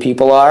matter who the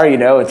people are.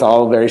 It's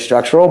all very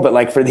structural. But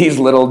like for these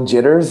little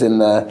jitters in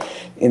the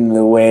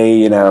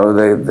way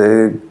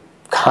the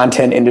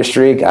content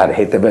industry, God, I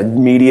hate that, but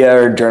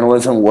media or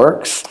journalism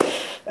works.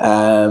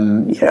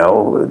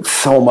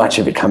 So much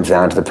of it comes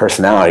down to the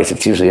personalities.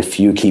 It's usually a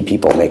few key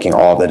people making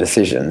all the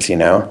decisions,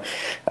 and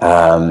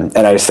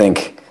I just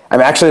think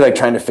I'm actually like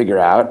trying to figure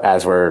out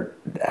as we're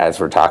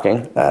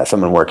talking,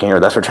 someone working here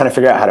with us, we're trying to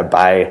figure out how to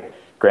buy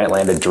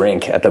Grantland a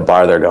drink at the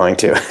bar they're going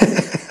to.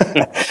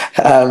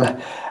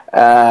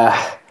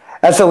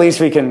 That's the least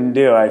we can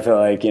do, I feel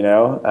like,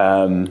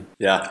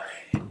 Yeah.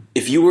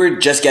 If you were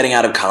just getting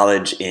out of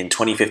college in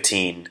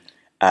 2015,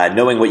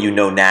 knowing what you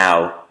know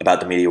now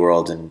about the media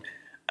world and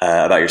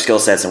about your skill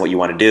sets and what you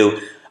want to do,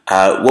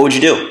 what would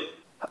you do?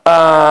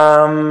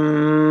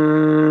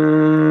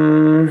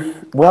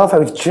 Well, if I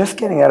was just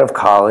getting out of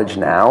college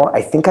now,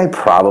 I think I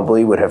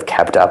probably would have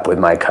kept up with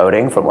my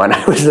coding from when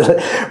I was a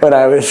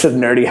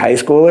nerdy high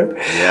schooler.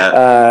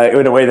 Yeah.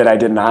 In a way that I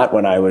did not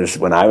when I was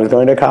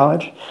going to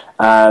college.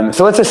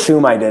 So let's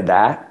assume I did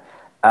that.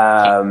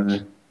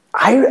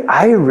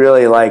 I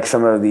really like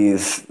some of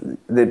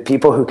the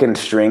people who can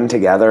string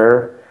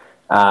together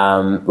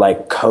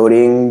like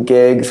coding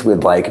gigs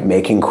with like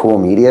making cool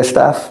media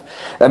stuff.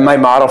 And my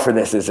model for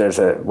this is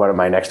one of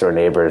my next door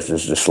neighbors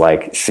is this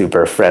like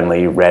super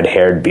friendly,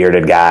 red-haired,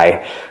 bearded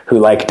guy who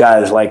like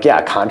does like,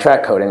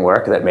 contract coding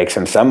work that makes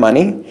him some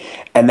money.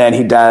 And then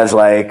he does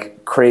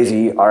like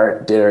crazy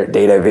art,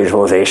 data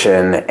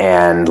visualization,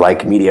 and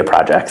like media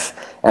projects.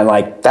 And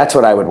like, that's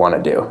what I would want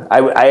to do.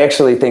 I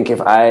actually think if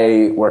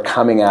I were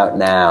coming out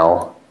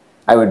now,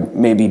 I would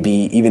maybe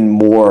be even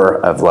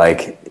more of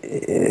like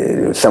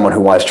someone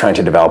who was trying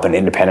to develop an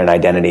independent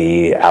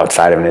identity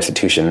outside of an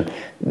institution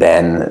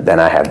than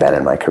I have been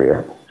in my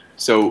career.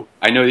 So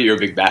I know that you're a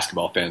big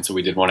basketball fan, so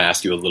we did want to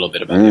ask you a little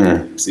bit about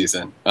the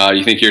season.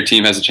 You think your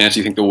team has a chance?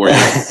 You think the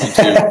Warriors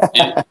are going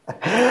to?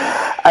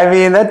 I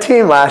mean, that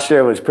team last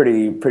year was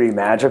pretty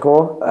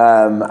magical.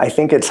 I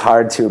think it's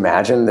hard to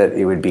imagine that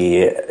it would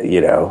be,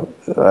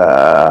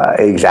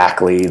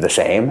 exactly the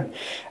same.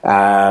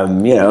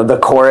 The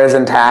core is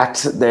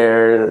intact.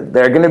 They're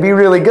going to be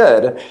really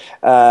good.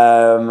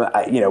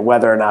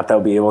 Whether or not they'll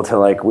be able to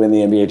like win the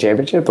NBA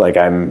championship, like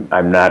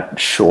I'm not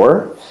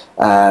sure.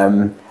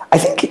 I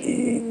think,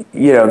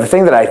 the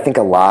thing that I think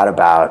a lot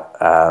about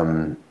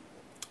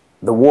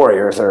the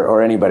Warriors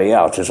or anybody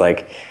else is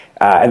like,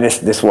 and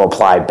this will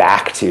apply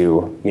back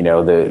to,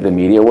 the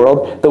media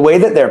world, the way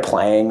that they're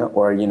playing,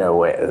 or,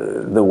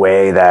 the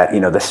way that,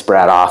 the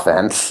spread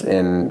offense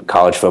in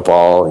college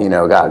football,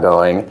 got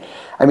going.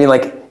 I mean,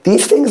 like,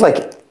 these things,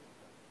 like,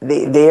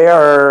 they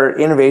are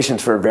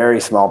innovations for a very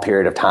small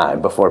period of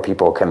time before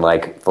people can,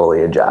 like,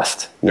 fully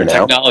adjust. They're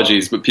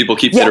technologies, but people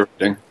keep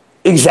iterating.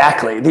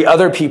 Exactly. The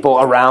other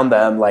people around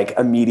them like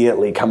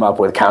immediately come up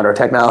with counter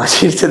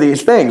technologies to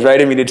these things,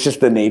 right? I mean, it's just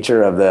the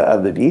nature of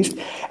the beast.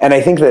 And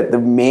I think that the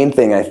main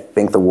thing I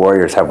think the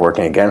Warriors have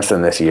working against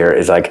them this year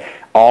is like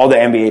all the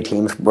NBA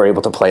teams were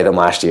able to play them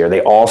last year. They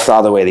all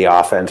saw the way the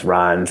offense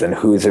runs and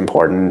who's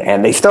important,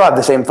 and they still have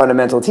the same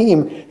fundamental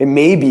team. It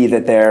may be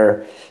that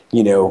they're,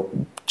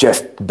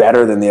 just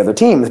better than the other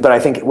teams, but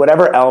I think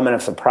whatever element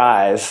of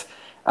surprise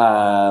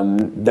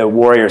the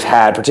Warriors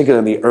had, particularly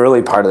in the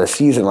early part of the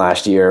season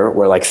last year,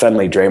 where like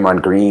suddenly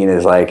Draymond Green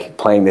is like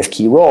playing this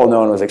key role no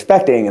one was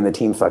expecting, and the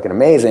team's fucking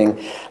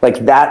amazing.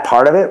 Like that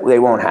part of it, they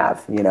won't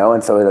have,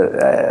 And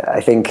so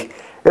I think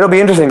it'll be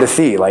interesting to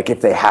see, like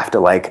if they have to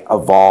like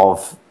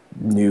evolve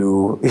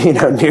new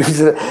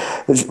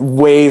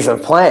ways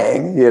of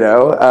playing,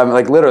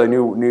 like literally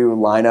new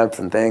lineups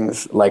and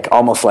things, like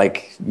almost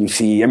like you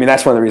see. I mean,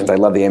 that's one of the reasons I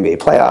love the NBA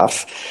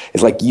playoffs,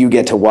 is like you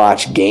get to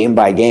watch game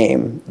by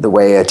game the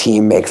way a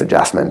team makes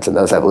adjustments and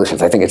those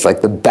evolutions. I think it's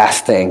like the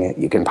best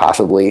thing you can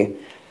possibly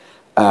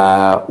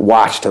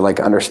watch to like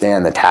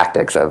understand the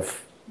tactics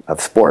of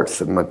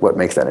sports and like what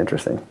makes that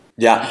interesting.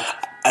 Yeah,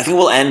 I think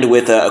we'll end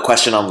with a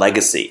question on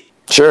legacy.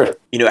 Sure.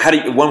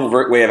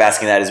 One way of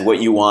asking that is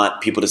what you want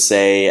people to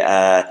say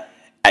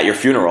at your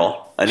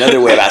funeral.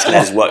 Another way of asking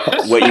that is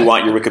what you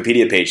want your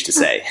Wikipedia page to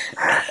say.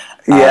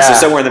 So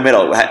somewhere in the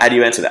middle, how do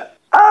you answer that?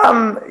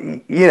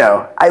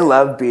 I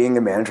love being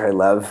a manager. I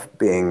love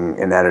being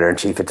an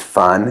editor-in-chief. It's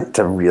fun.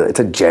 It's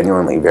a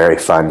genuinely very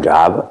fun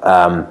job.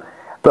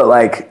 But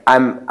like,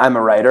 I'm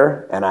a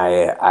writer, and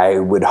I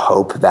would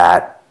hope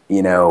that,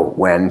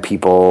 when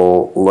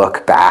people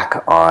look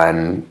back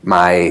on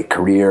my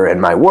career and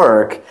my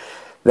work,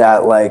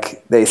 that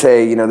like they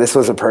say, this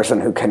was a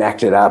person who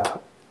connected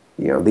up,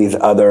 these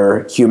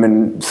other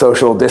human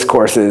social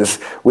discourses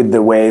with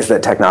the ways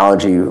that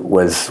technology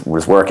was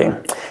working.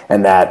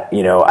 And that,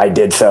 I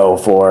did so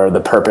for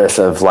the purpose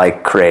of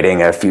like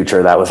creating a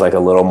future that was like a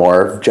little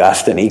more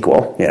just and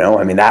equal,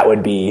 I mean, that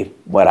would be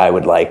what I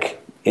would like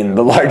in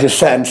the largest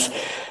sense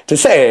to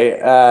say,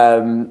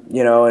 and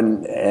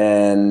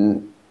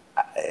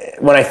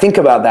when I think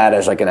about that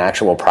as like an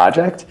actual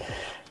project,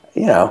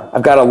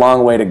 I've got a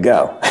long way to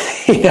go.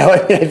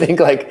 I think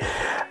like,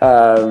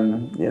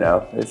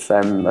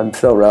 I'm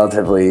still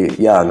relatively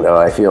young, though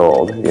I feel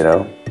old,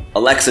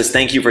 Alexis,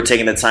 thank you for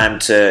taking the time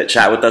to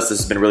chat with us. This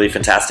has been really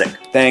fantastic.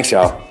 Thanks,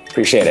 y'all.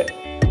 Appreciate it.